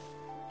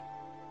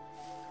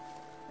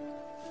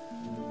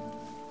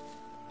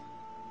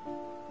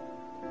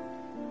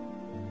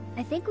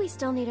 I think we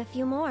still need a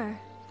few more.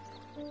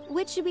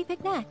 Which should we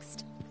pick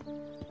next?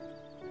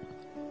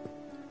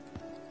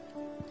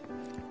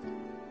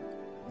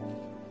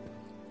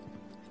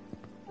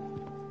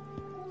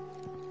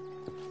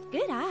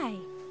 Good eye.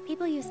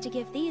 People used to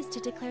give these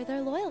to declare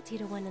their loyalty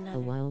to one another. A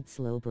wild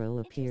Slowbro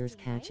appears.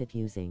 Catch it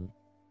using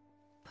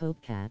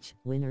Poke Catch.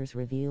 Winners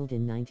revealed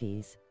in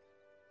 90s.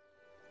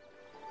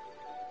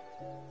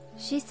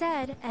 She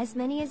said, as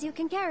many as you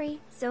can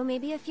carry, so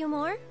maybe a few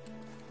more?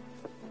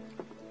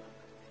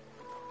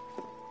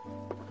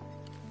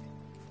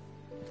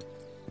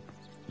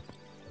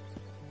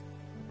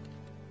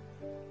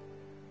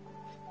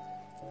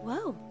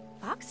 Whoa,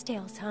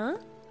 foxtails, huh?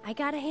 I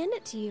gotta hand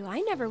it to you. I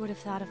never would have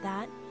thought of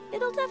that.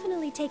 It'll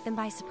definitely take them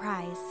by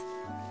surprise.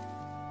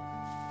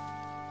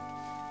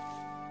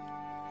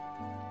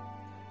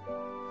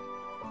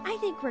 I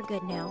think we're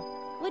good now.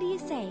 What do you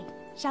say?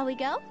 Shall we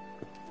go?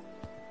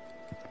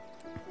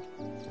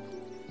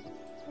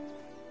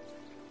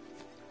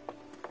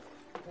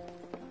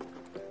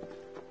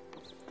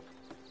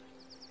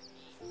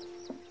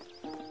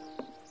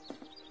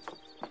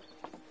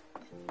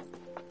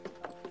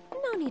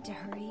 No need to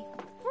hurry.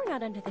 We're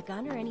not under the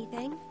gun or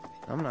anything.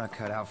 I'm not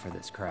cut out for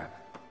this crap.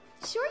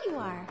 Sure you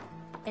are.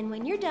 And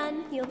when you're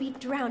done, you'll be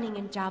drowning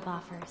in job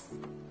offers.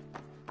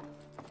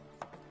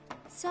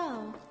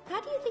 So,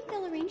 how do you think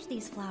they'll arrange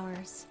these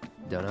flowers?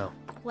 Dunno.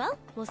 Well,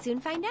 we'll soon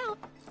find out.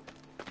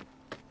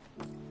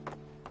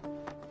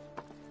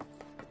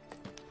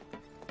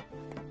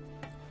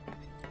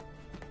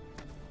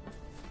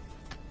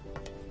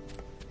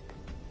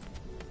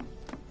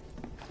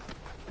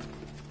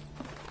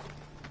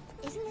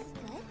 Isn't this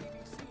good?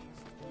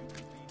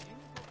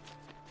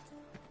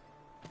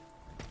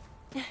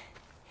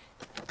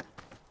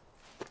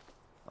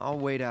 I'll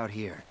wait out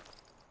here.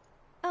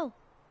 Oh,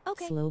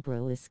 okay.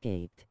 Slowbro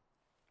escaped.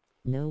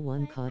 No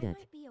one caught it.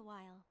 Might be a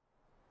while.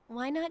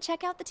 Why not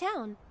check out the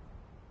town?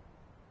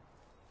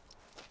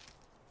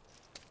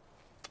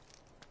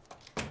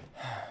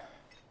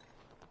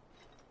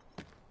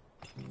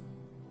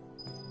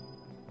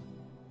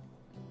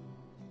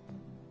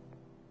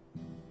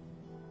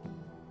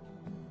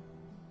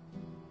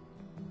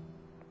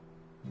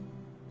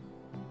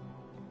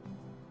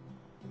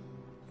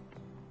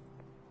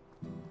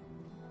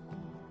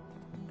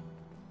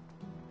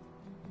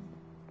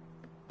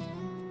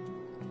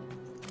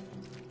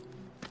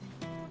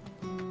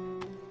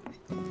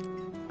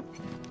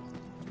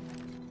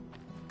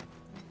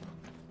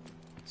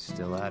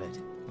 Still at it.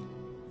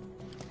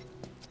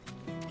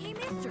 Hey,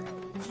 mister,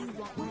 do you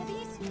want one of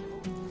these?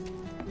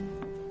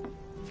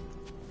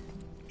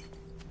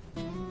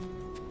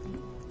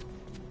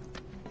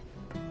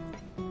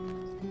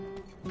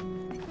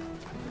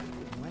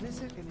 When is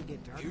it gonna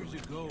get dark? Years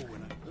ago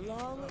when I...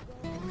 Long ago.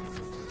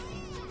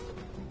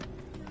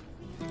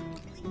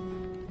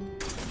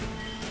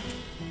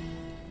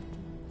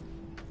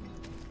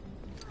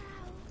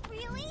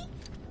 Really?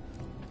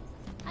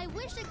 I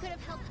wish I could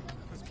have helped.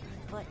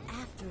 But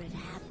after it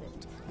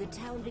happened, the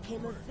town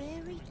became a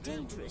very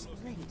dangerous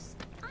place.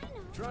 I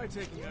know. Try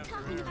taking You're after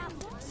talking Aaron. about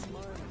what?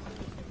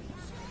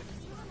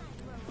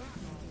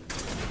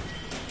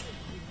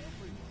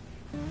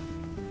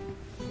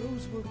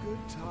 Those were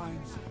good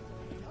times.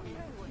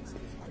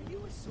 Are you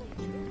a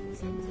soldier?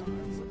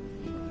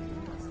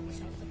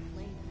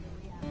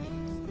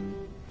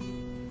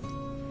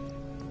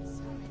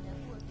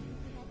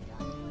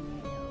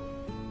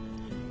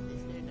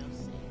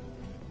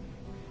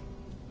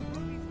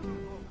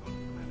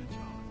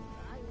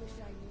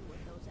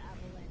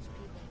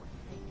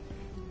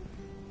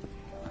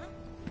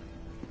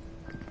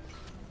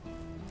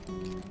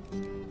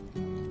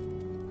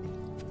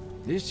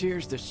 This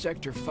here's the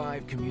Sector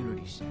 5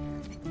 Community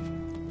Center.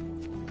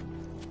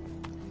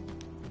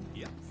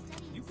 Yep,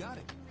 you got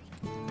it.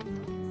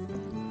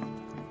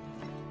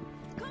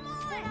 Come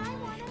on! I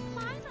want to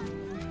climb up.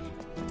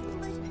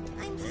 But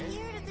I'm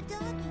scared of the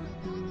doggy.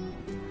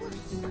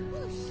 Whoosh,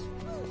 whoosh,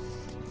 whoosh.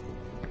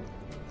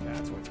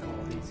 That's what's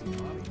called easy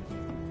money.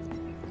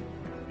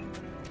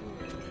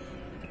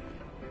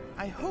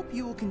 I hope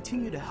you will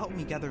continue to help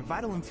me gather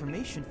vital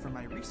information for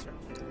my research.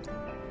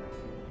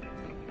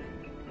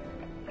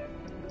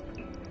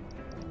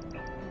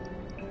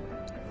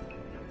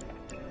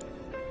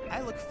 I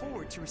look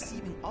forward to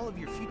receiving all of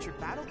your future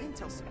battle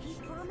intel. He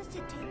promised to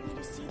take me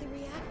to see the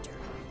reactor.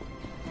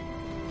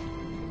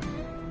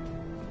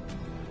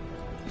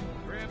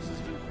 Gramps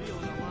has been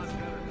feeling a lot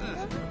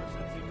better.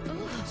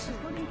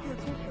 According to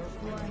officials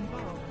who are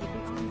involved with the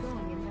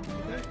ongoing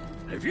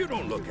investigation. If you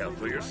don't look out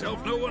for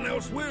yourself, no one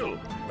else will.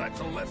 That's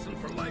a lesson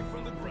for life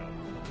from the ground.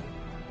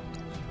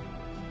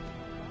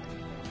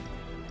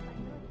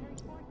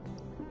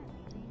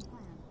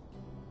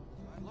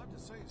 I'd love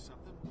to say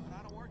something, but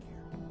I don't work here.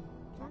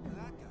 Talk to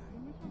that guy.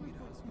 He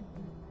does.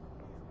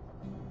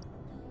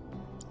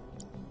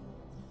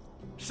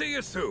 See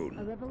you soon.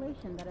 A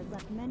revelation that has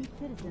left many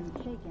citizens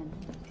shaken.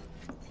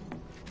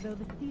 Though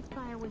the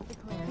ceasefire was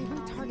declared, They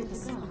won't target the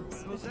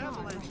cities. Those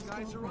avalanche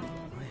guys are on.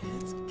 My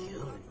head's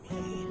killing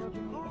me.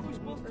 How are we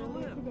supposed to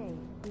live?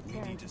 We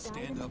need to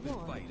stand up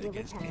and fight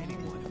against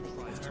anyone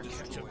who tries to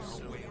destroy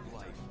our way of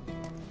life.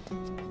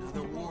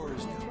 Another war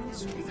is coming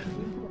soon.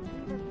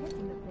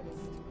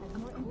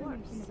 Of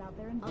course.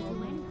 I'll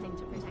do anything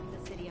to protect the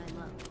city I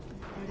love.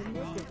 And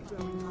amid this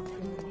growing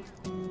hostility,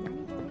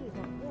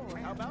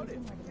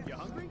 You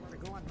hungry? To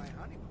go on my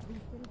honeymoon.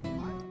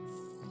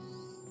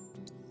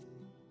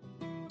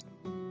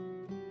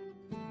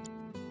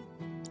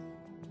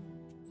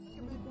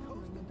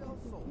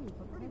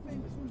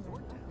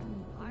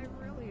 I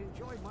really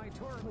enjoyed my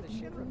tour of the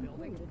Shinra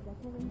building.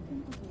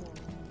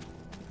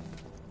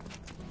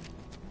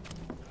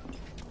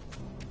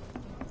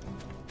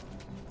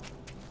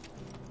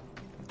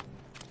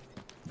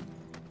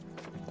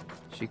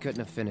 She couldn't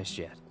have finished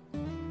yet.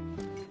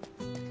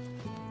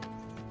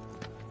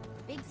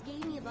 Biggs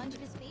gave me a bunch of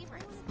his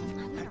favorites.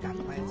 I've got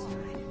plans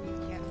tonight.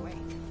 Can't wait.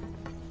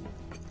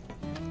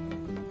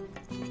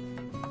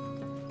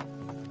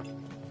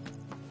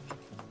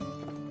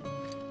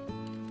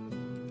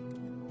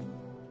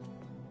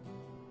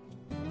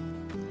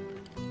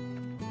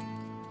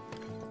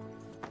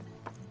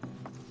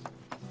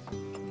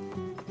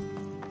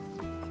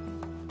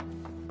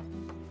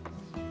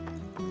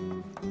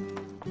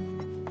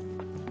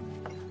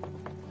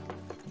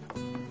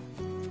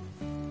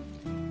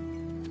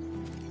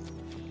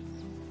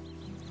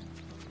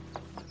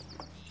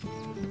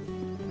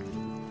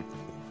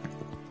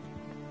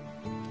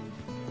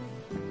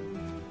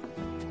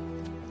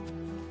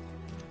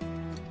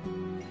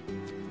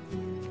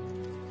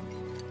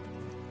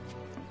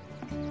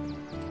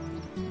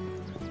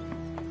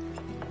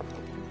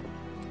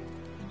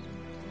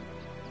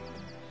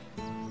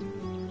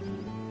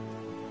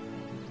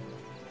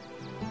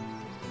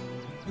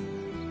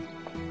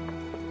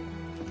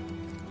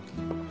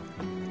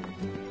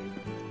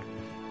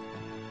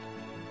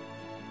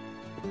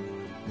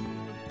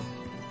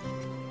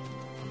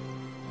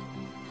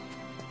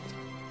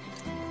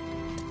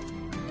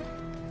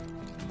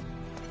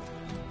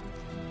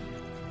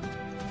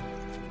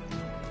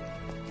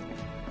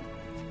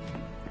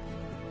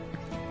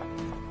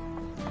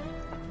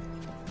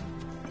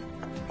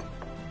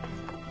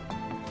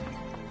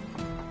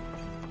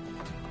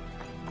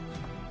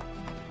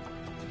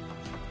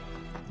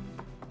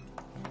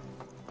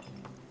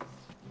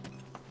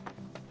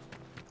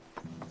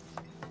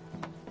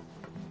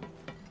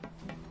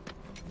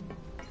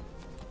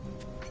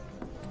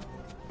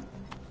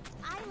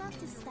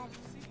 To study.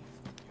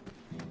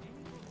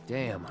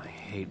 Damn, I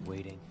hate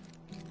waiting.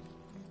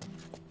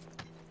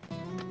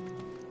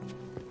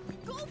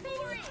 Go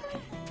for it!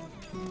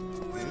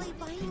 Will he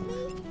bite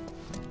me?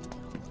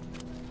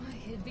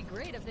 It'd be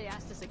great if they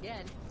asked us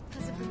again.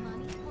 Because of the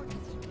money or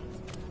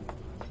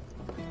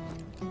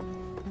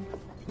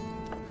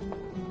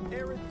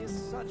Aerith is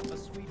such a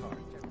sweetheart.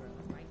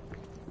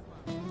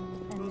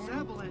 Those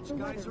Avalanche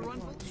guys are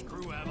on...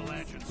 Screw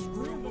Avalanche and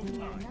screw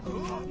Mutai.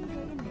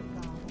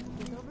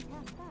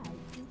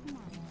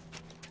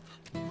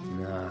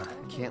 Nah,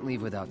 can't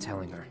leave without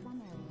telling her.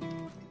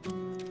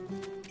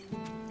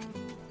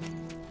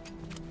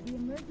 The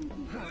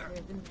emergency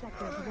shelters in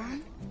sectors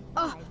 1,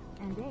 5,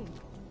 and 8.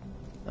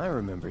 I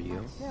remember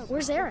you.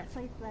 Where's Aerith?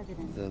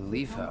 The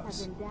Leaf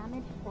House. Have been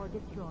damaged or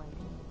destroyed.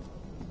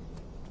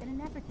 In an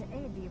effort to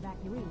aid the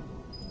evacuees,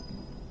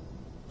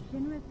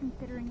 Shinra is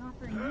considering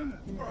offering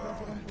units in its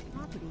residential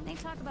property. They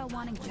talk about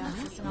wanting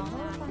justice and all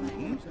that.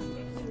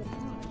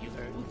 You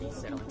heard they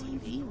said on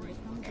TV.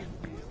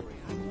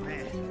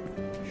 Man,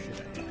 should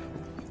I have?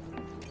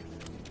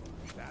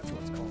 That's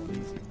what's called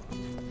easy.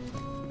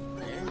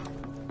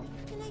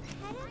 Can I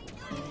pet it?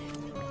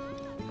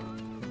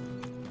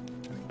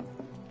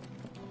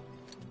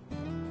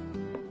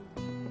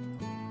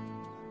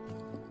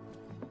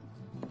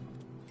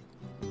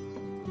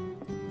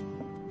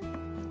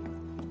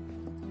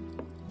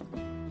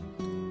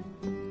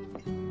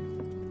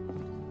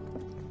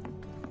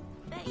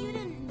 Bet you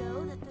didn't know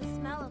that the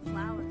smell of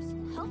flowers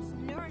helps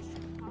nourish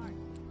your heart.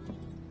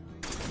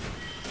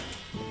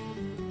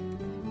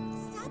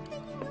 Stop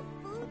thinking of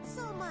food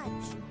so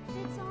much.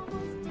 It's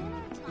almost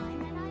dinner time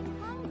and I'm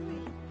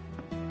hungry.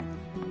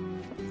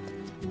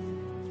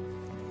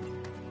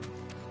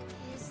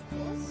 Is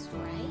this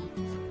right?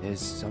 Is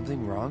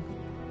something wrong?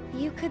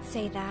 You could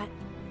say that.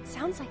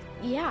 Sounds like...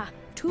 Yeah,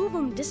 2 of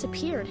them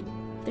disappeared.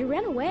 They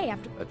ran away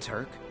after... A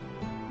Turk?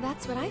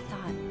 That's what I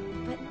thought.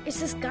 But it's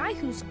this guy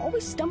who's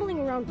always stumbling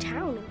around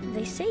town.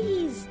 They say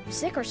he's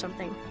sick or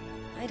something.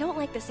 I don't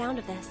like the sound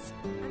of this.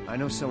 I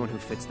know someone who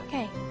fits them.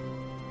 Okay.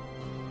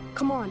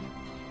 Come on.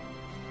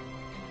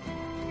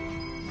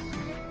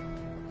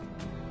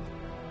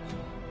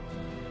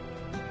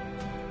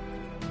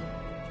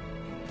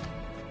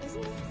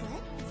 Isn't this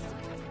good?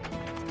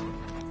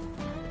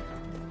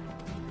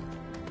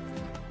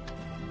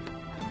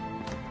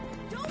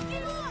 Don't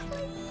get up!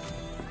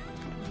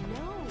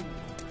 No.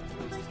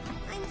 But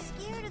I'm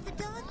scared of the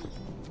doggy.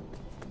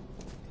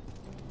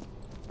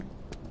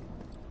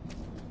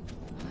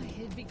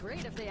 It'd be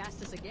great if they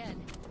asked us again.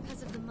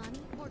 Because of the money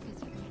or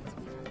because you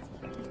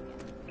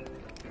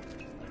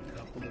A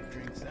couple of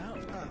drinks out.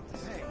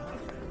 Hey,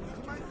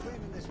 you mind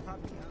claiming this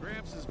puppy?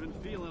 Gramps has been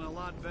feeling a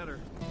lot better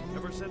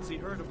ever since he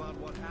heard about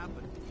what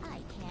happened.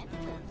 I can't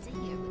wait to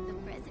hear what the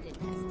president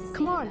has to say.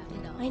 Come on. about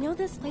it all. I know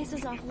this place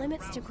is off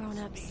limits to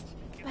grown-ups,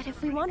 but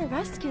if we want to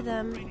rescue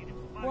them,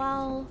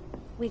 well,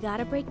 we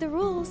gotta break the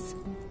rules.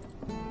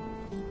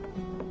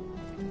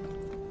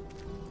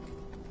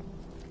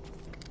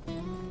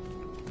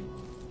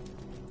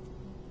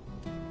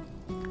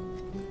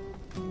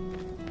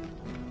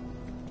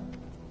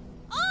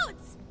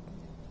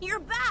 You're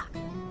back!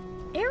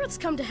 Aerith's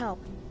come to help.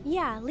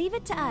 Yeah, leave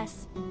it to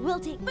us. We'll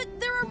take... But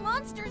there are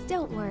monsters!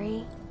 Don't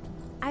worry.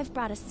 I've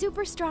brought a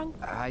super strong...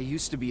 I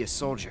used to be a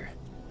soldier.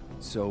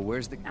 So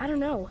where's the... I don't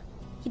know.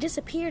 He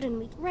disappeared and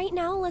we... Right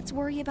now, let's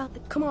worry about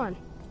the... Come on.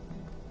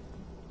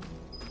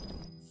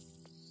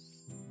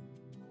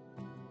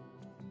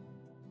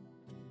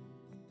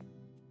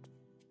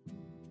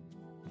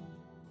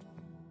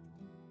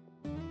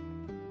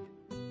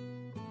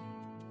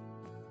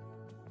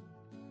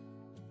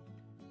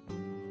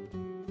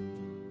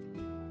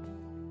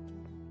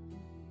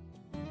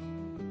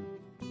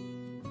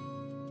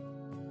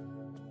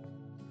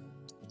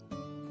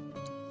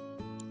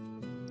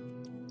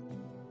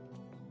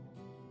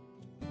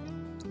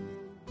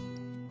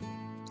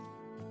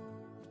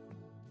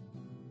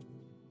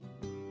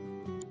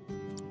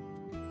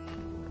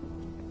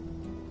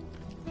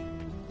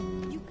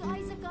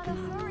 Gotta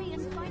hurry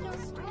and find our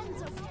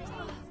friends, okay?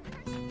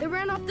 They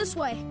ran off this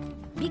way.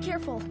 Be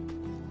careful.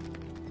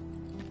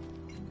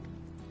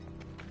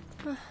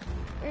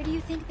 Where do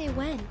you think they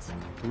went?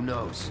 Who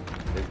knows?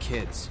 They're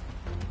kids.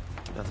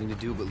 Nothing to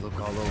do but look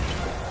all over.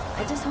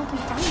 I just hope we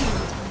find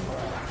them.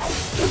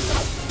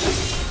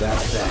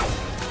 That's that.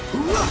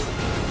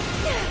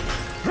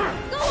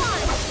 Go on!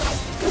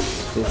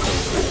 It's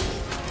over.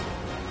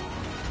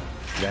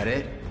 That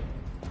it?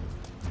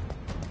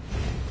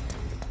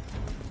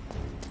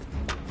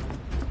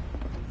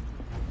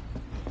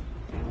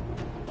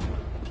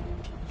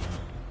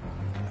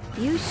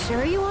 You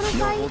sure you want to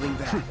No fight? holding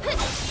back.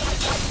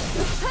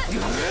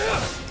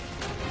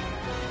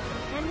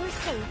 And we're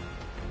safe.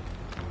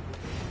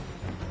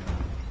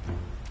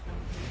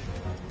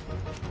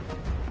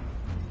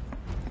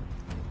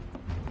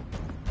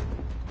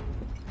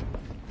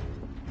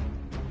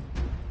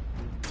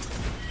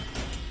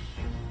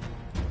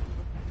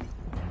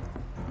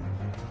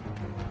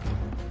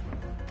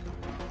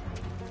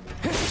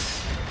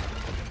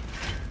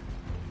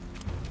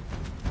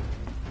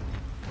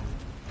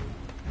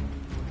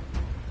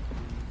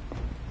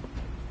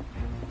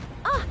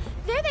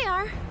 There they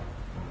are!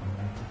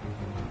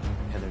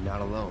 And they're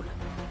not alone.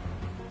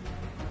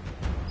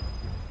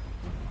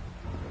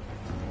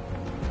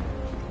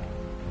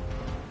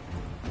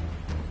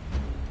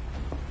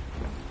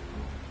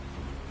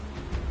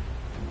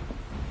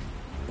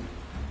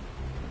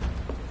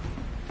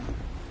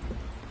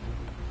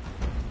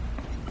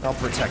 I'll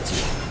protect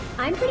you.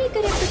 I'm pretty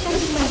good at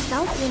protecting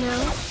myself, you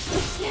know.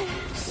 See ya.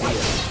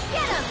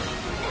 Get him!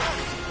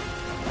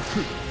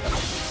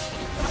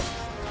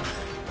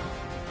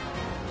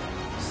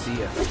 See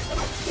ya.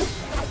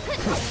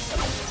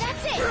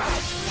 That's it!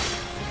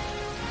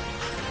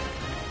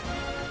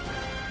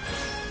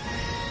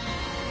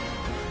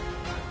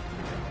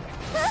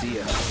 See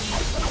ya.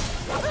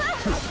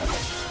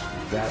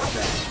 That's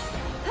that.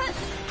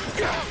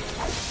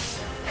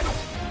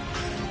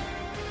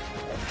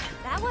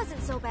 That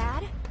wasn't so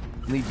bad.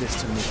 Leave this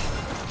to me.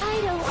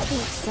 I don't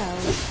think so.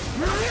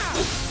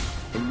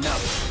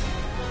 Enough.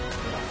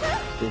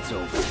 It's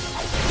over.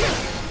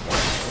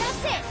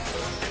 That's it!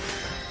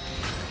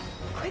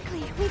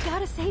 Quickly, we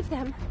gotta save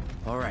them.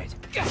 All right.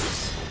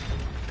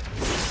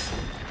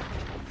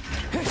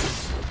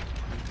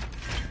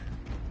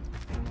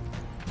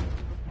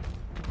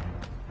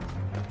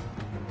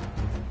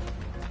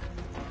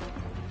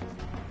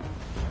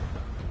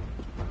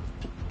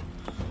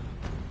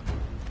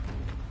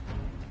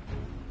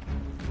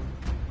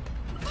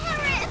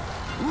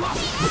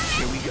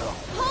 Here we go.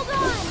 Hold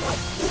on!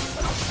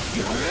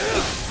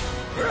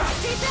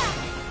 Stay back!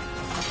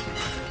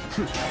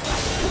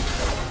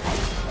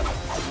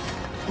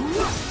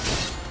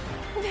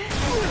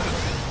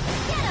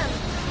 Get him!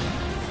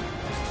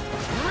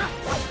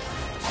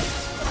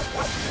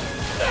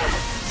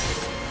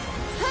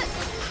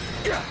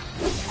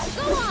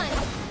 Go on!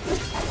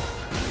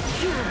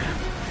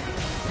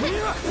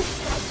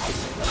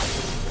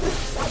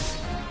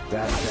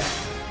 That's that.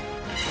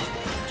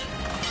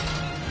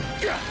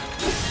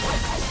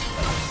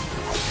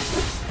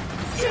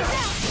 Stay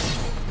back!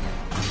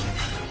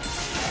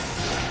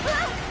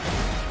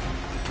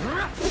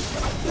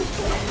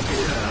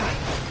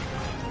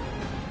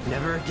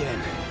 Never again.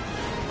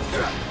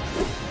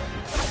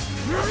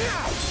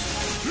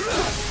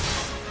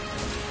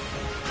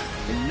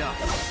 Enough.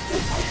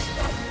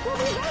 We'll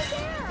be right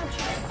there!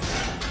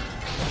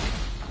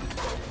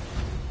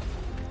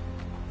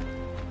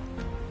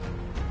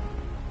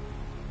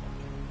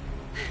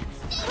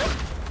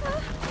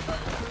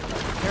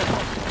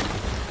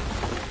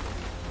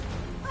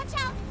 Watch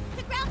out!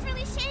 The ground's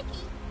really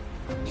shaky.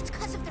 It's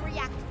because of the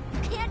reactor.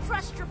 You can't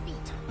trust your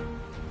feet.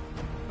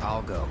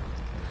 I'll go.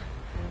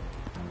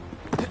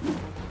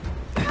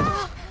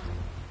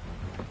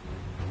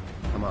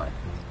 Come on.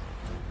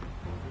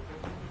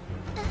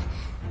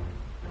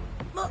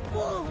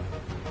 Whoa!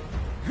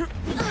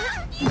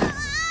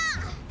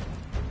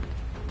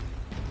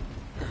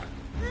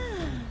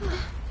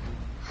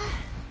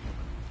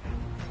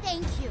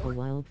 Thank you. A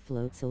wild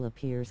floatzel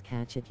appears.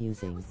 Catch it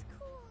using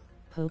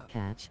Poke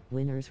Catch.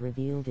 Winners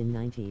revealed in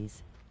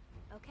 90s.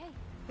 Okay,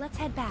 let's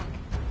head back.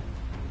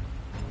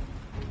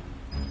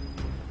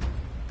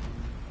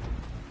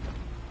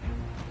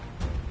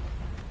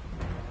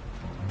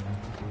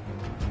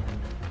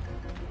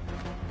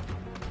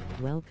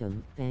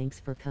 Welcome, thanks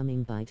for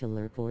coming by to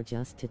lurk or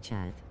just to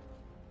chat.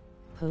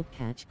 Poke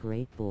catch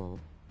Great Bull.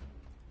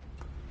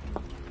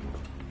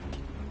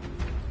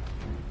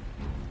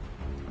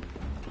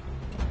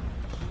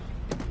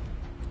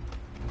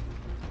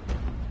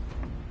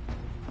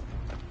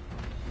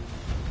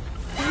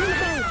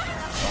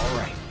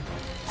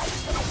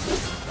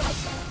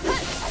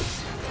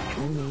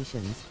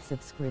 Donations,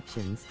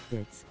 subscriptions,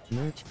 bits,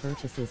 merch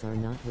purchases are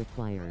not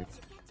required.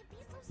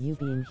 You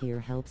being here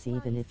helps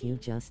even if you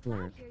just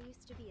lurk. Here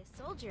used to be a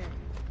soldier.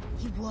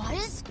 He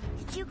was?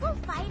 Did you go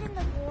fight in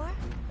the war?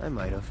 I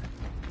might have.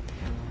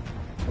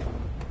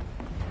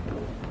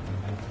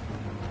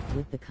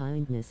 With the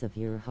kindness of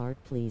your heart,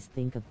 please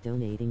think of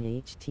donating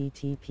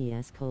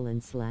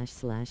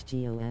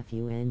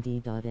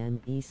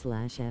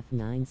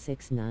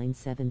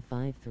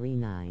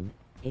https://gofund.me/f9697539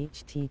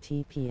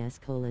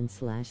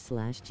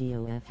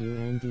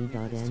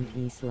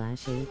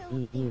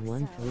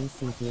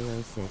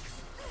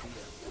 https://gofund.me/8ee13c06.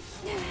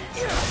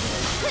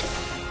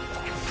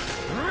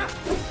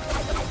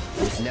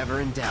 It's never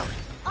in doubt.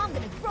 I'm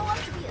gonna grow up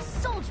to be a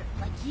soldier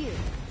like you.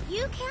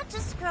 You can't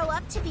just grow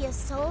up to be a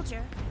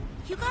soldier.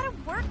 You gotta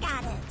work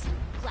at it.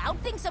 Cloud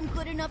thinks I'm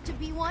good enough to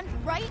be one,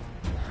 right?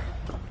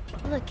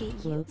 Look at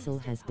you.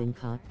 Floatzel has been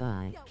caught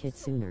by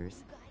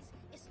Kitsuners.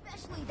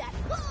 Especially that.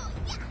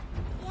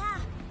 Yeah.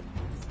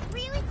 It's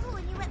really cool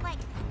when you went like,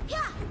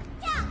 yeah,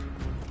 yeah.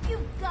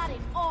 You've got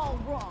it all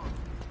wrong.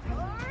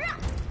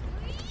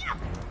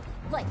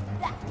 Like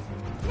that.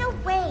 No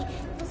way.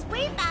 It was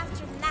way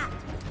faster than that.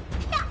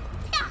 Yeah,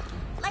 yeah.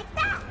 Like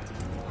that.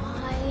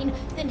 Fine.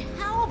 Then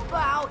how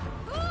about...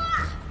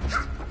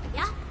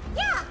 Yeah,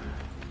 yeah.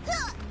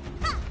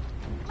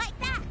 Like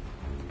that.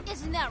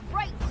 Isn't that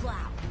right,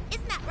 Cloud?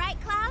 Isn't that right,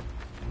 Cloud?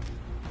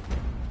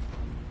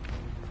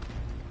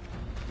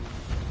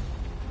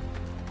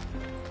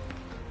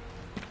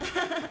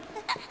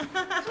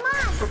 Come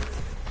on.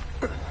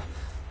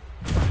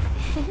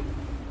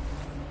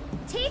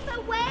 Tifa,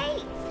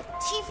 wait!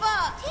 Tifa!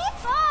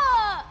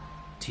 Tifa!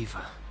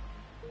 Tifa.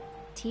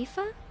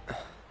 Tifa?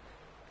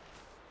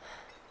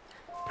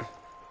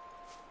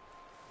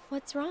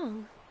 What's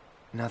wrong?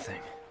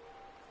 Nothing.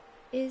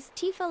 Is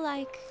Tifa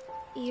like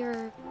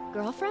your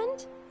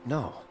girlfriend?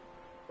 No.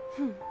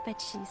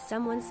 But she's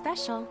someone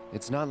special.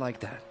 It's not like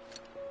that.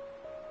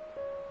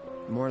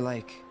 More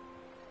like...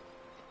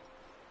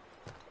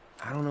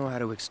 I don't know how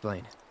to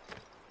explain.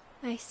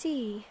 I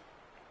see.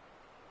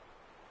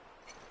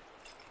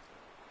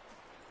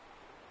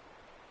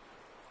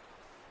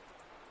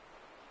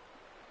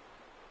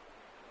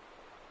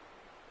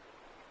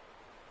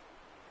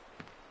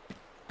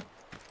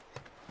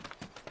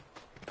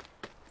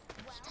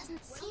 He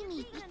doesn't see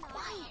me. Be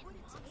quiet.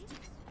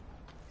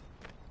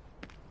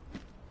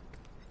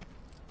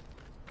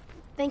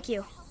 Thank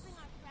you.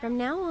 From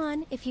now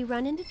on, if you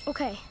run into...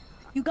 Okay,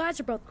 you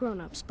guys are both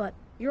grown-ups, but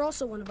you're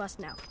also one of us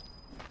now.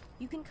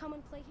 You can come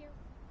and play here.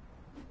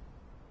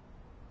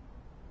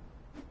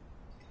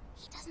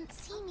 He doesn't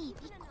see me.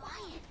 Be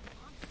quiet.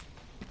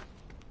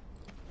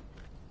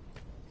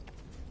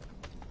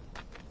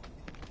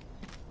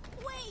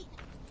 Wait!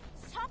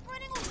 Stop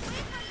running away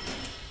from me!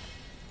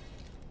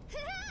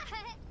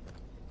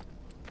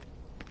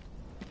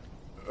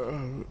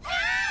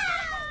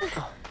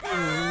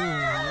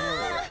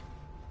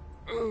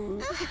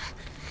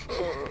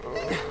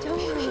 Don't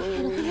worry,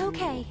 it'll be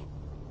okay.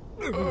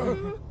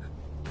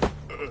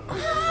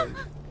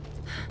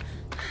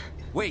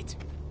 Wait!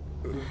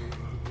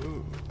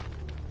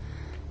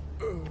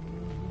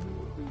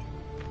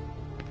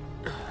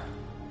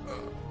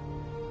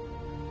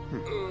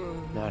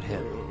 Not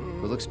him.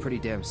 But looks pretty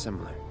damn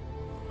similar.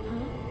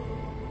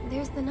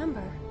 There's the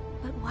number.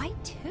 But why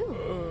two?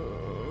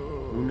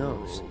 Who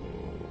knows?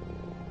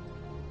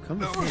 Come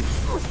with me.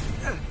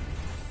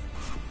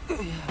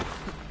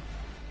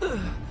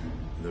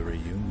 The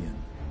reunion.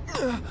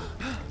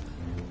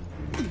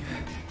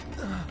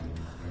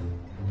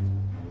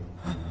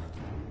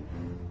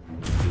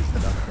 Is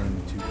nothing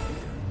to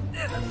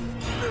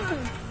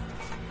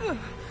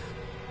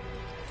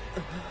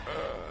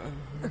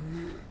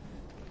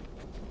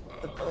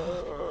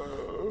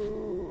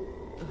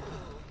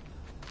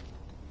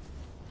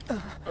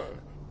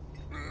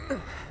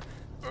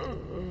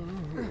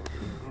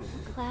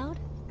Cloud,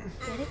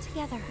 get it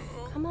together.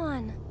 Come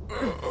on.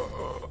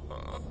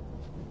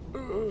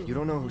 You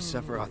don't know who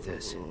Sephiroth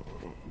is,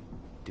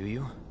 do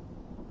you?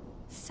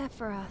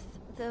 Sephiroth,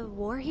 the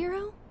war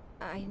hero?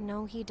 I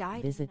know he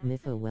died. Visit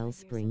Mipha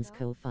Wellsprings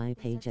Ko-Fi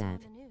page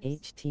at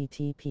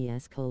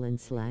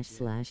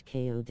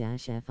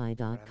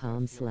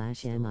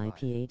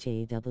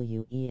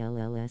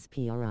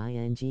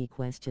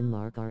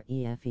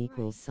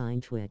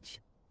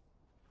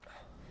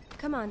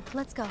Come on,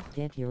 let's go.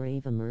 Get your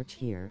Ava merch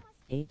here.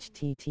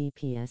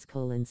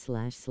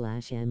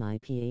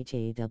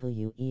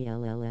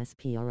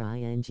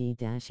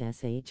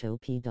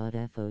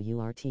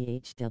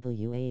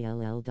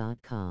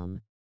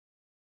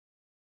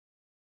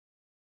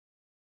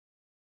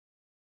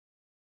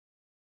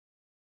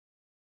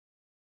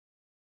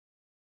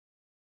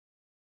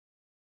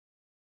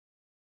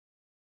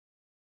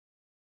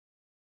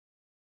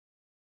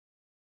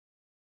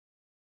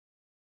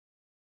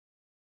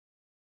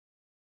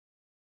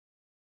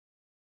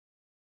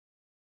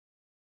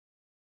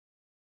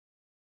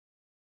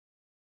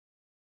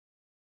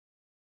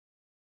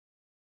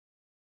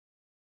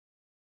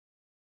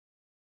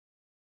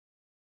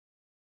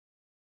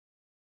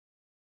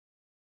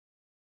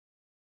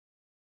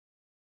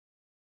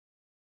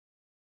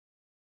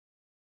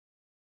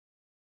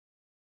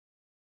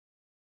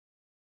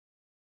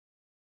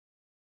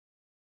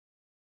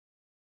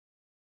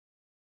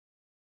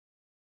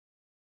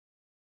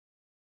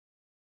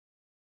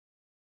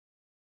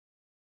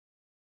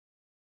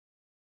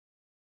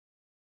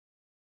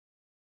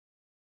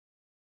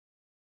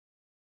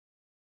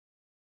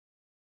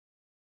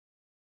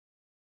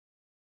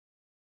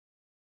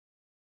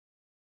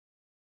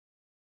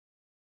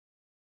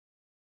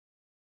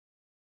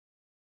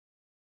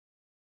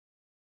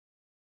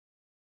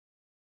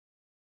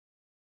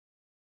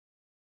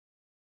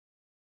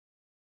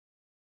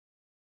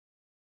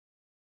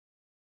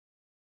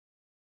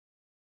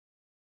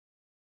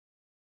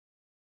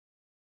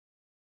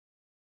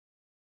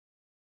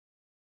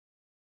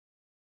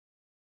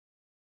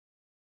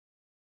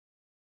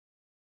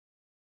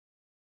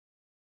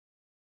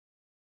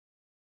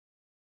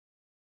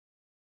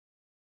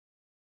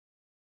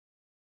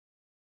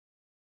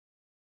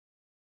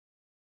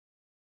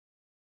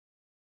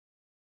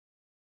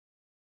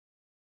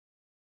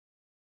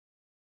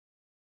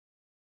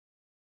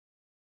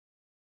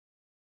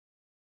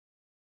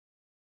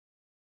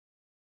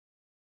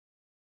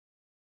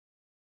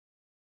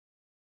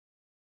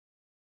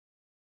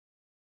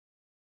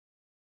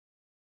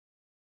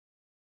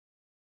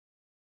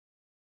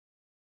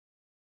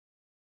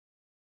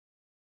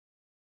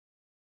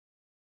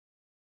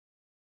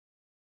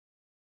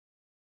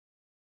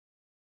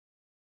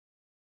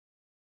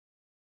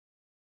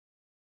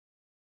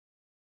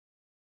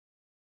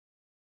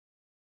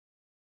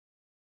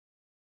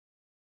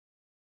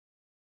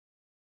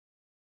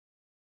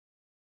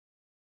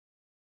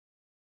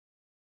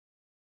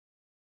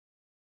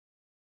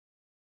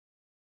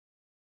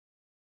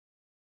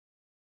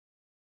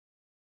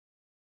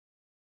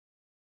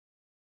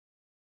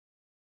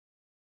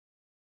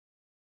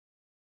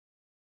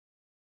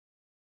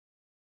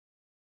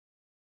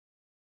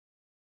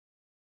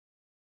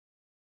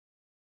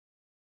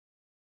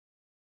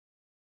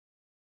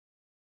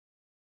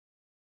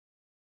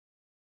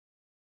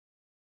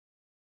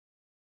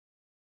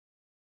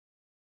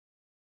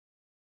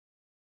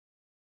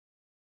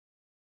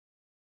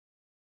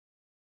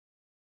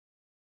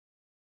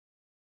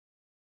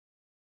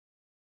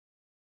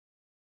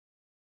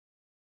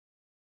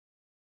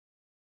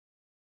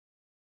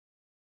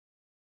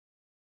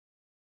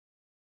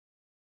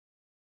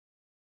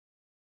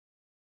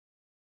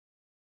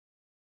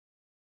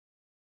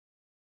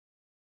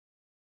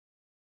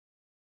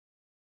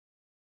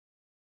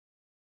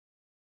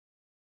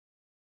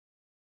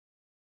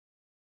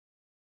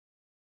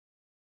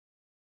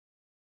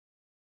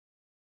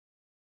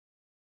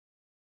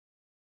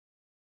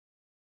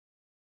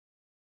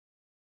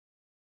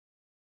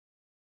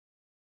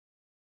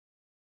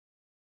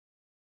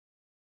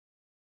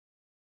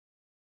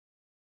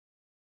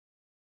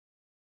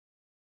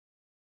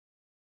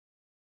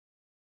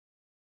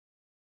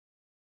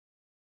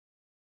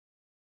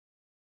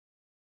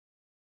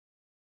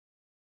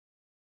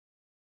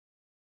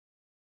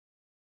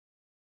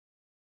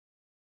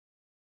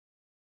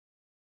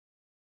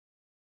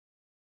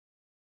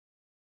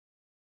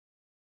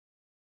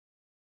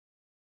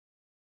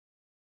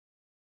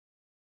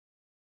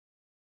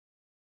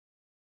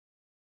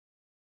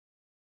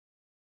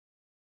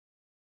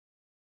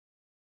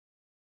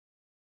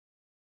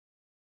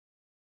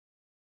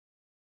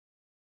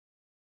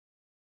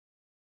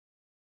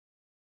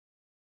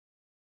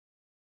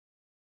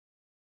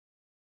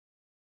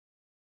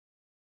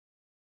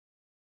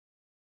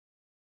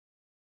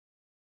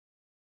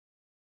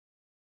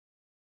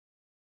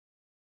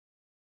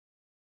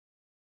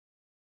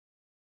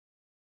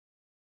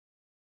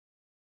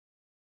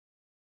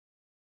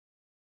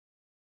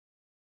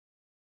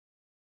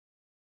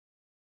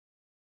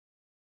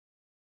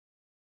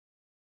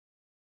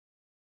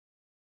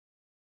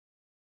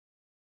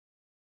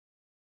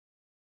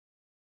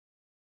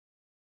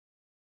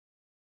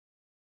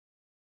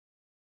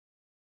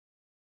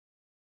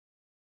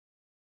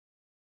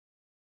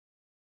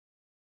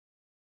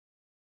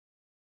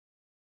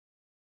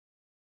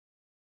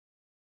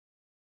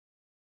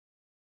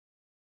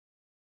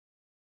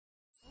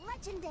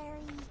 legendary.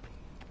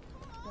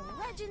 The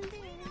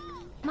legendary.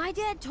 My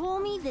dad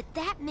told me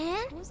that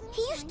man,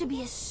 he used to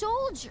be a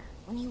soldier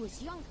when he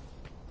was younger.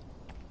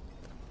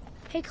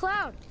 Hey,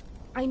 Cloud.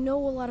 I know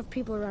a lot of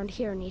people around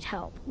here need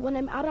help. When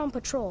I'm out on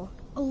patrol,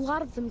 a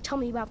lot of them tell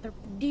me about their...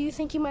 Do you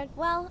think you might...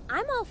 Well,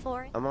 I'm all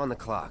for it. I'm on the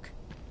clock.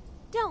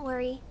 Don't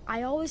worry.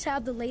 I always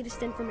have the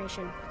latest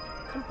information.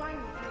 Come find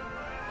me.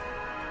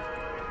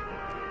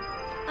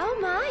 Oh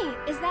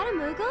my, is that a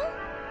Moogle?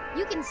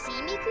 You can see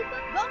me,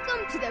 Koopa?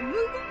 Welcome to the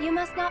Moogle. You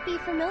must not be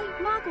familiar.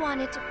 Mog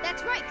wanted to...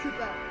 That's right,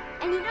 Koopa.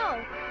 And you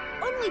know,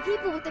 only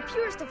people with the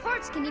purest of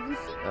hearts can even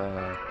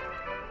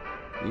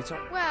see... You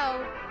talk...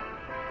 Well,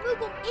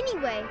 Moogle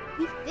anyway.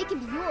 They can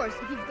be yours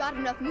if you've got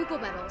enough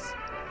Moogle medals.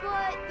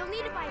 But they'll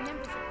need to buy a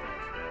membership.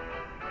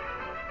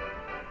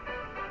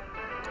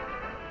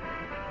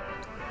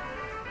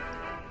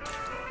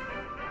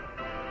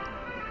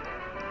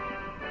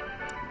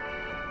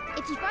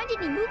 If you find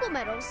any Moogle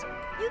medals,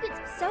 you can...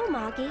 So,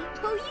 Moggy.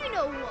 Oh, you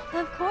know what.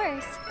 Of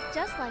course.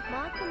 Just like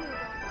Mog the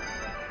Moogle.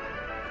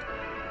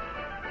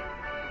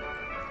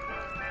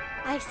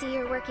 I see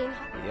you're working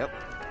hard. Yep.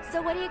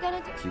 So what are you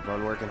gonna do? Keep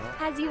on working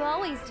hard. As you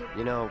always do.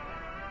 You know,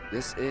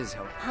 this is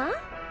how... Huh?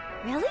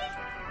 Really?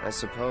 I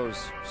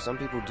suppose some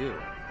people do.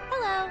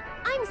 Hello,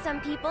 I'm some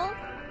people.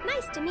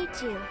 Nice to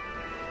meet you.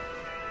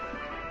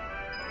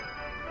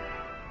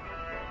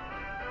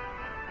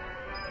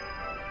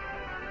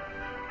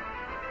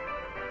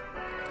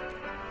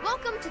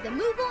 Welcome to the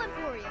Moogle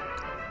Emporium.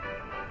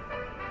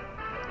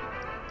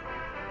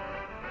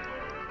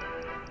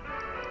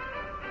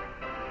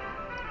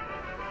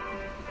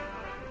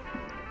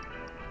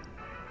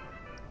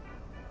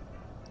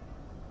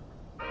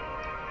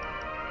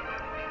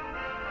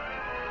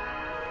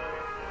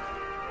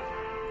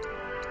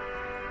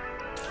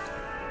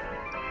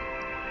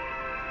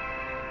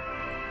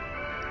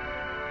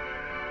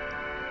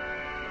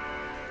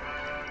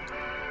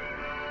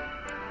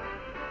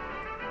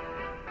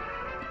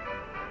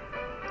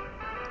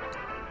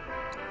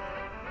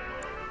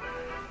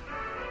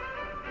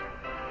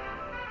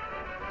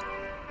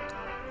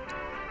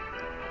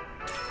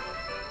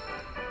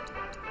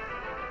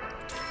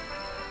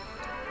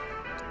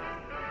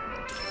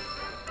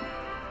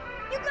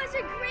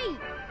 Great!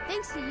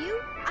 Thanks to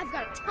you, I've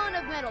got a ton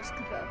of medals,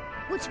 Koopa.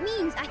 Which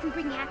means I can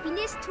bring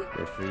happiness to...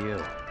 Good for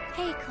you.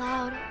 Hey,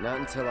 Cloud. Not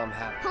until I'm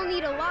happy. I'll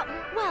need a lot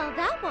more... Well,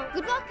 that won't...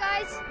 Good luck,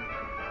 guys!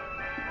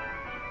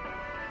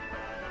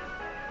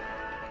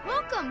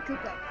 Welcome,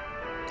 Koopa.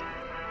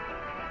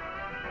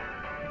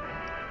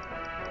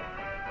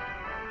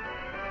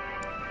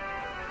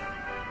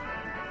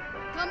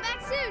 Come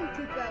back soon,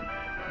 Koopa.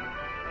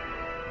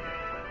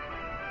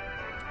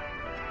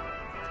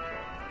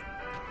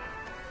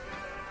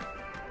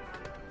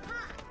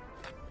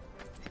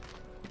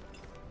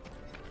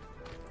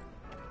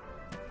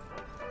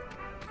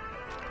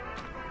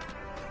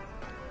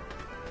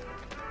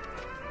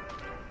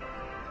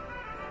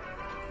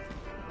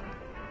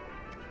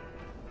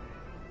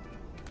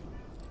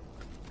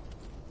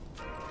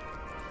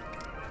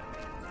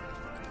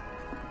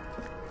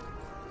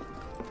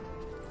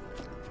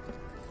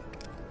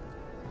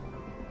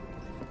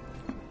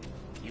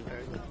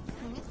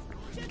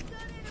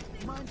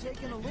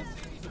 Taking a look.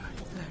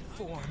 That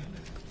form,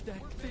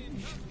 that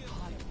finish,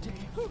 hot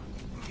damn.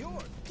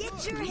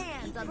 Get your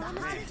hands on the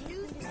hottest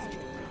news.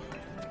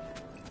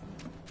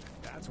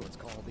 That's what's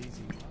called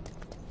easy.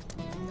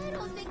 I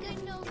don't think I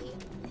know you.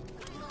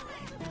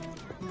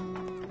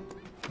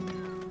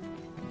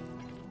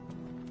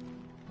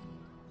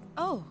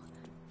 Oh,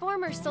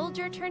 former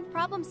soldier turned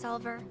problem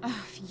solver.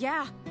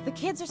 Yeah, the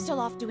kids are still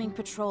off doing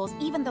patrols,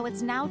 even though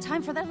it's now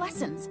time for their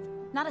lessons.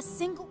 Not a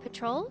single...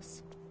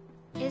 Patrols?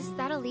 Is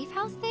that a Leaf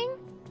House thing?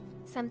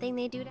 Something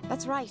they do to...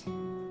 That's right.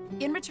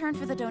 In return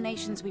for the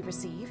donations we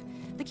receive,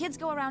 the kids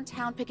go around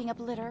town picking up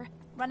litter,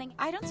 running...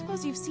 I don't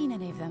suppose you've seen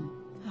any of them.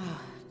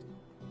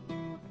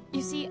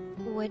 You see...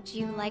 Would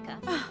you like a...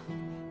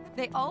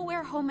 They all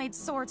wear homemade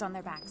swords on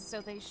their backs,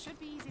 so they should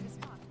be easy to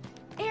spot.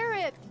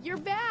 Aerith, you're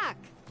back!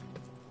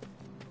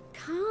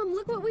 Come,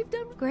 look what we've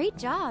done. Great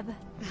job.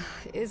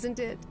 Isn't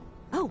it?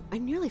 Oh, I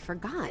nearly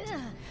forgot.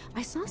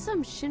 I saw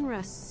some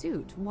Shinra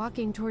suit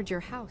walking toward your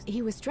house.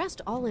 He was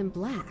dressed all in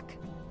black.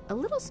 A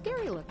little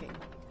scary looking.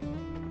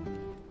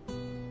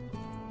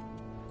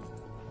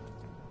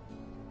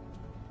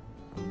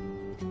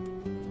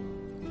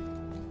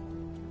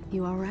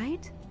 You all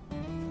right?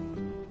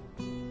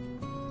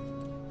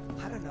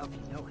 I don't know if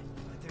you know it,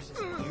 but there's this...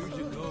 Years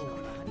ago...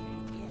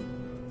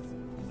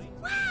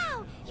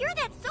 Wow! You're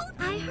that soldier!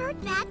 I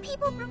heard bad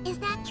people... Is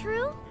that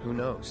true? Who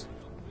knows?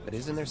 But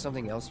isn't there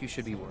something else you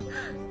should be worried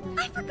about?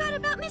 I forgot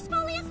about Miss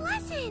Folia's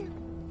lesson!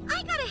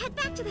 I gotta head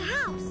back to the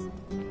house.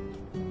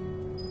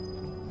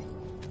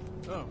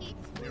 Oh,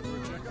 here for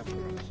a checkup?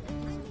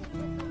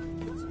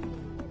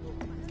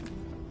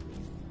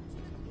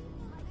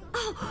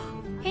 Oh!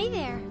 Hey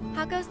there.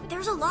 How goes...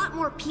 There's a lot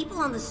more people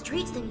on the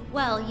streets than...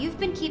 Well, you've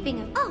been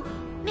keeping a... Oh!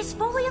 Miss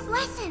Folia's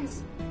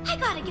lessons! I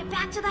gotta get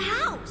back to the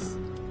house!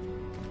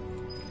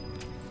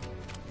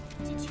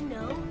 Did you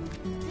know?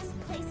 This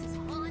place is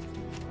haunted.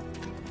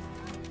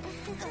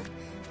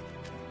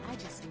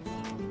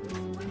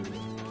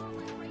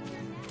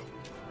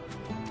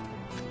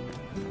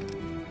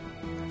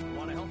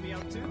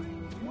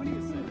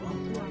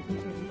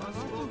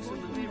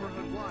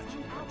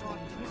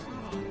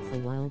 A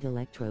wild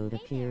electrode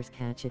appears.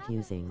 Catch it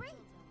using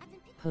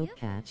Poke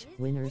Catch.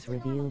 Winners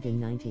revealed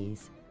in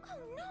 90s.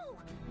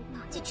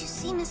 Did you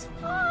see Miss...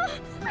 Oh,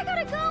 I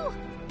gotta go!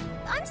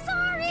 I'm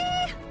sorry!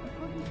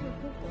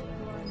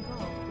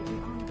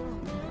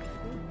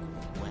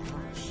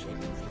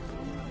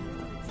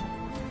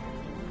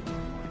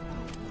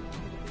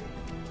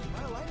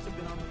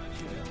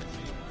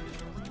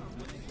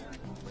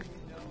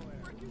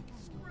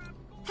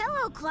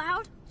 Hello,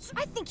 Cloud.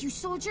 I think you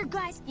sold your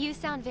guys. You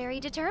sound very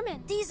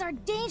determined. These are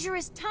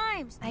dangerous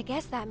times. I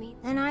guess that means...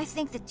 And I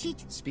think the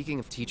teacher... Speaking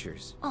of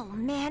teachers... Oh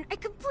man, I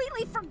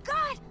completely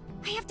forgot!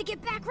 I have to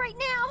get back right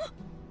now!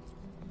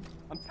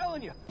 I'm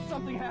telling you,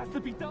 something has to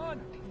be done!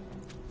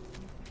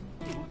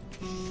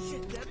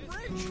 Shit, that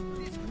bridge!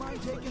 It's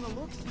mind taking a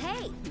look?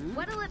 Hey,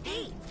 what'll it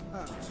be?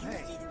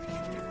 Hey.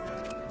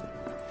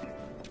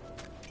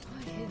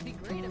 It'd be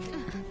great if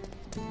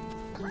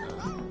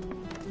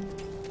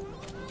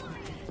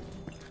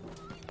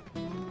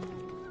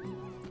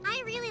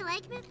I really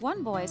like this.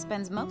 One boy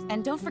spends most...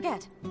 And don't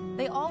forget,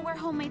 they all wear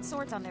homemade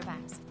swords on their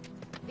backs.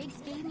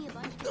 Biggs gave me a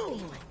bunch of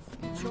favorites.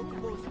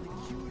 Chocobos are the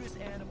cutest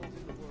animals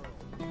in the world.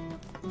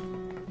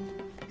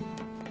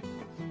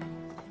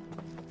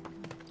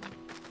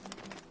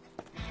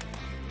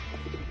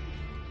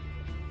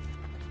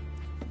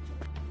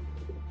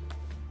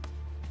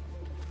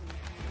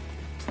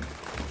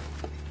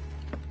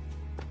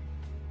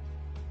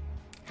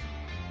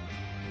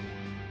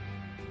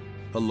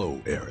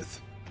 Hello, Aerith.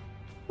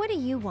 What do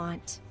you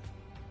want?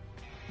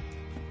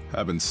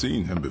 Haven't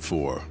seen him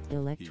before.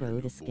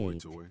 Electrode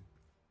escaped.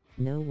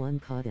 No one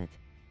caught it.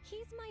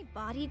 He's my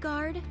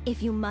bodyguard,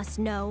 if you must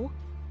know.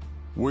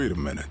 Wait a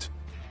minute.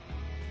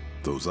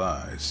 Those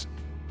eyes.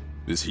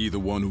 Is he the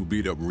one who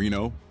beat up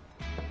Reno?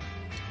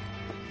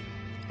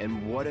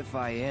 And what if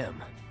I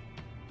am?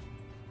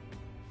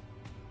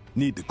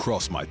 Need to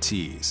cross my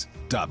T's,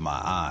 dot my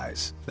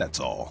I's, that's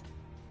all.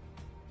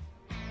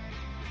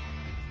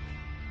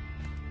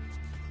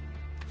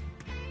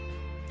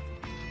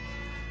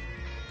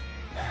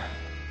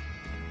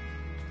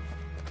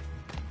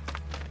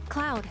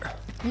 Cloud,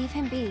 leave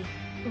him be.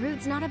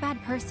 Rude's not a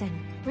bad person,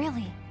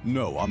 really.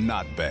 No, I'm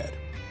not bad.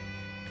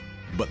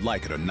 But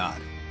like it or not,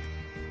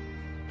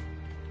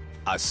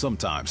 I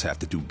sometimes have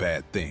to do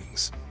bad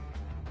things.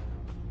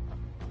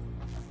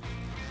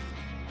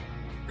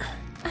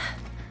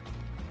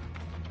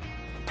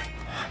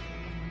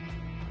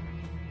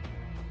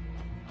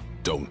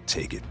 Don't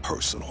take it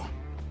personal.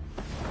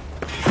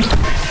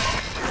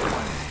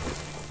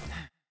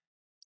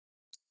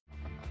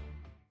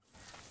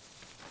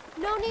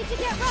 No need to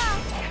get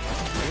rough!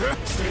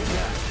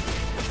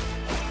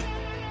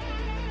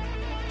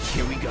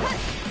 Here we go.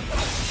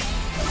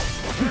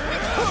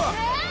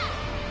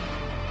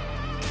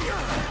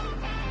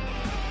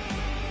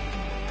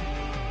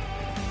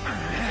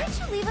 Can't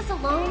you leave us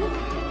alone?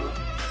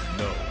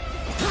 No.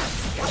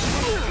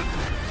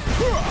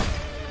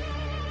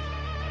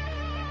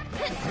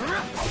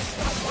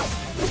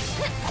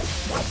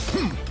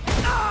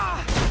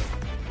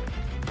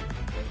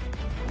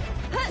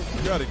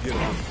 You gotta get a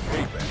little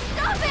payback.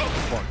 Stop it!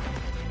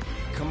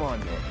 Come on,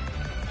 man.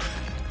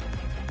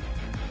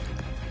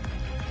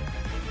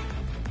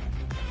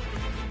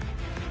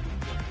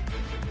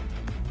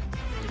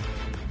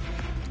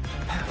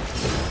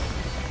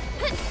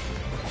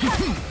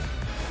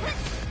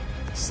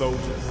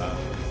 Soldier, huh?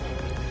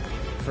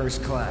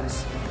 First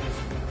class.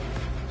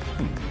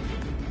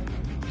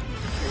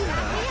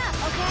 Hurry up,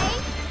 okay?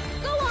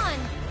 Go on!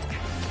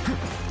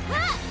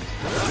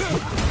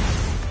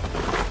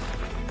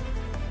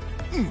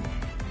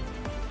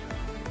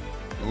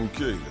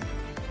 Okay, then.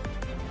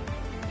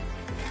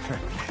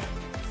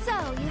 So,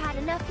 you had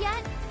enough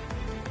yet?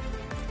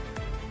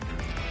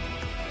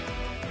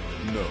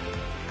 No,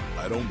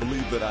 I don't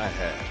believe that I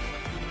have.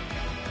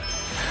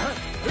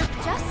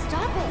 Just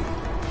stop it!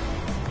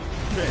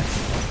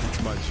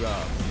 It's my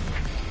job.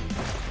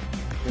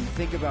 Then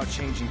think about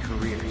changing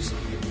careers.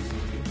 That's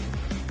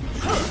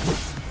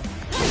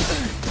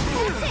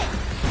it!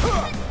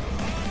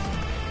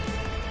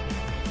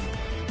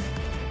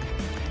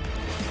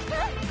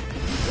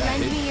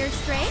 Lend me your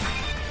strength?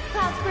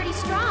 Cloud's pretty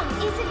strong,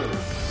 isn't he?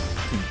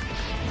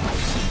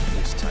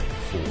 This type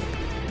 4.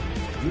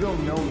 You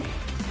don't know me.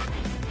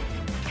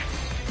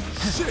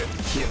 Shit!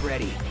 Get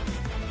ready.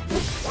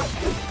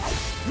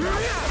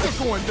 It's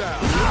going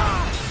down!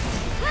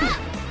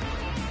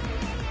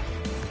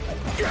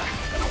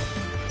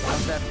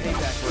 How's that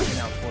payback working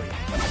out for you?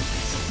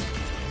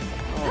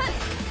 Oh,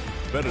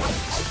 better than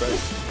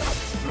expected.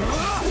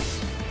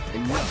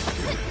 Enough.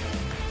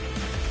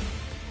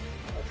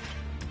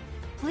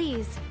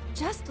 Please,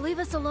 just leave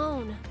us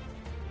alone.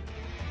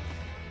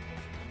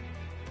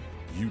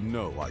 You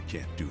know I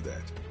can't do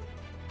that.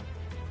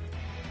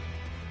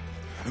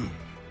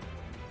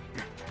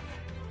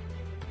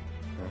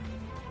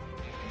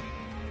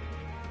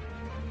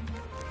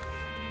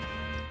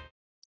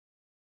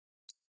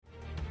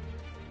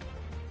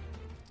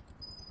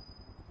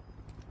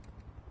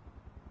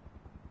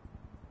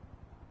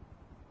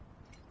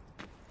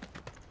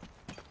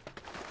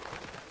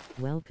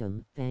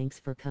 Welcome, thanks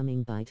for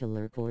coming by to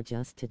lurk or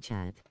just to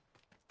chat.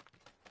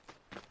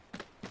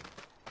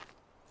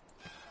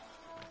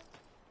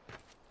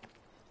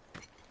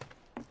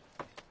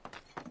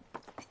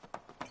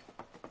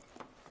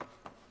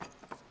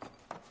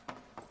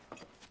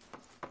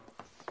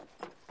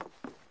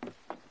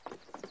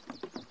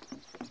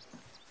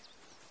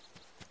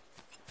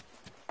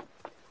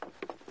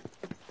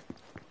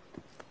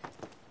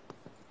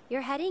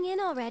 You're heading in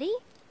already?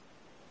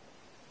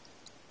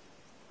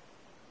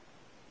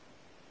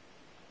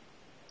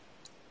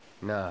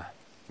 Nah,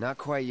 not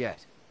quite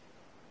yet.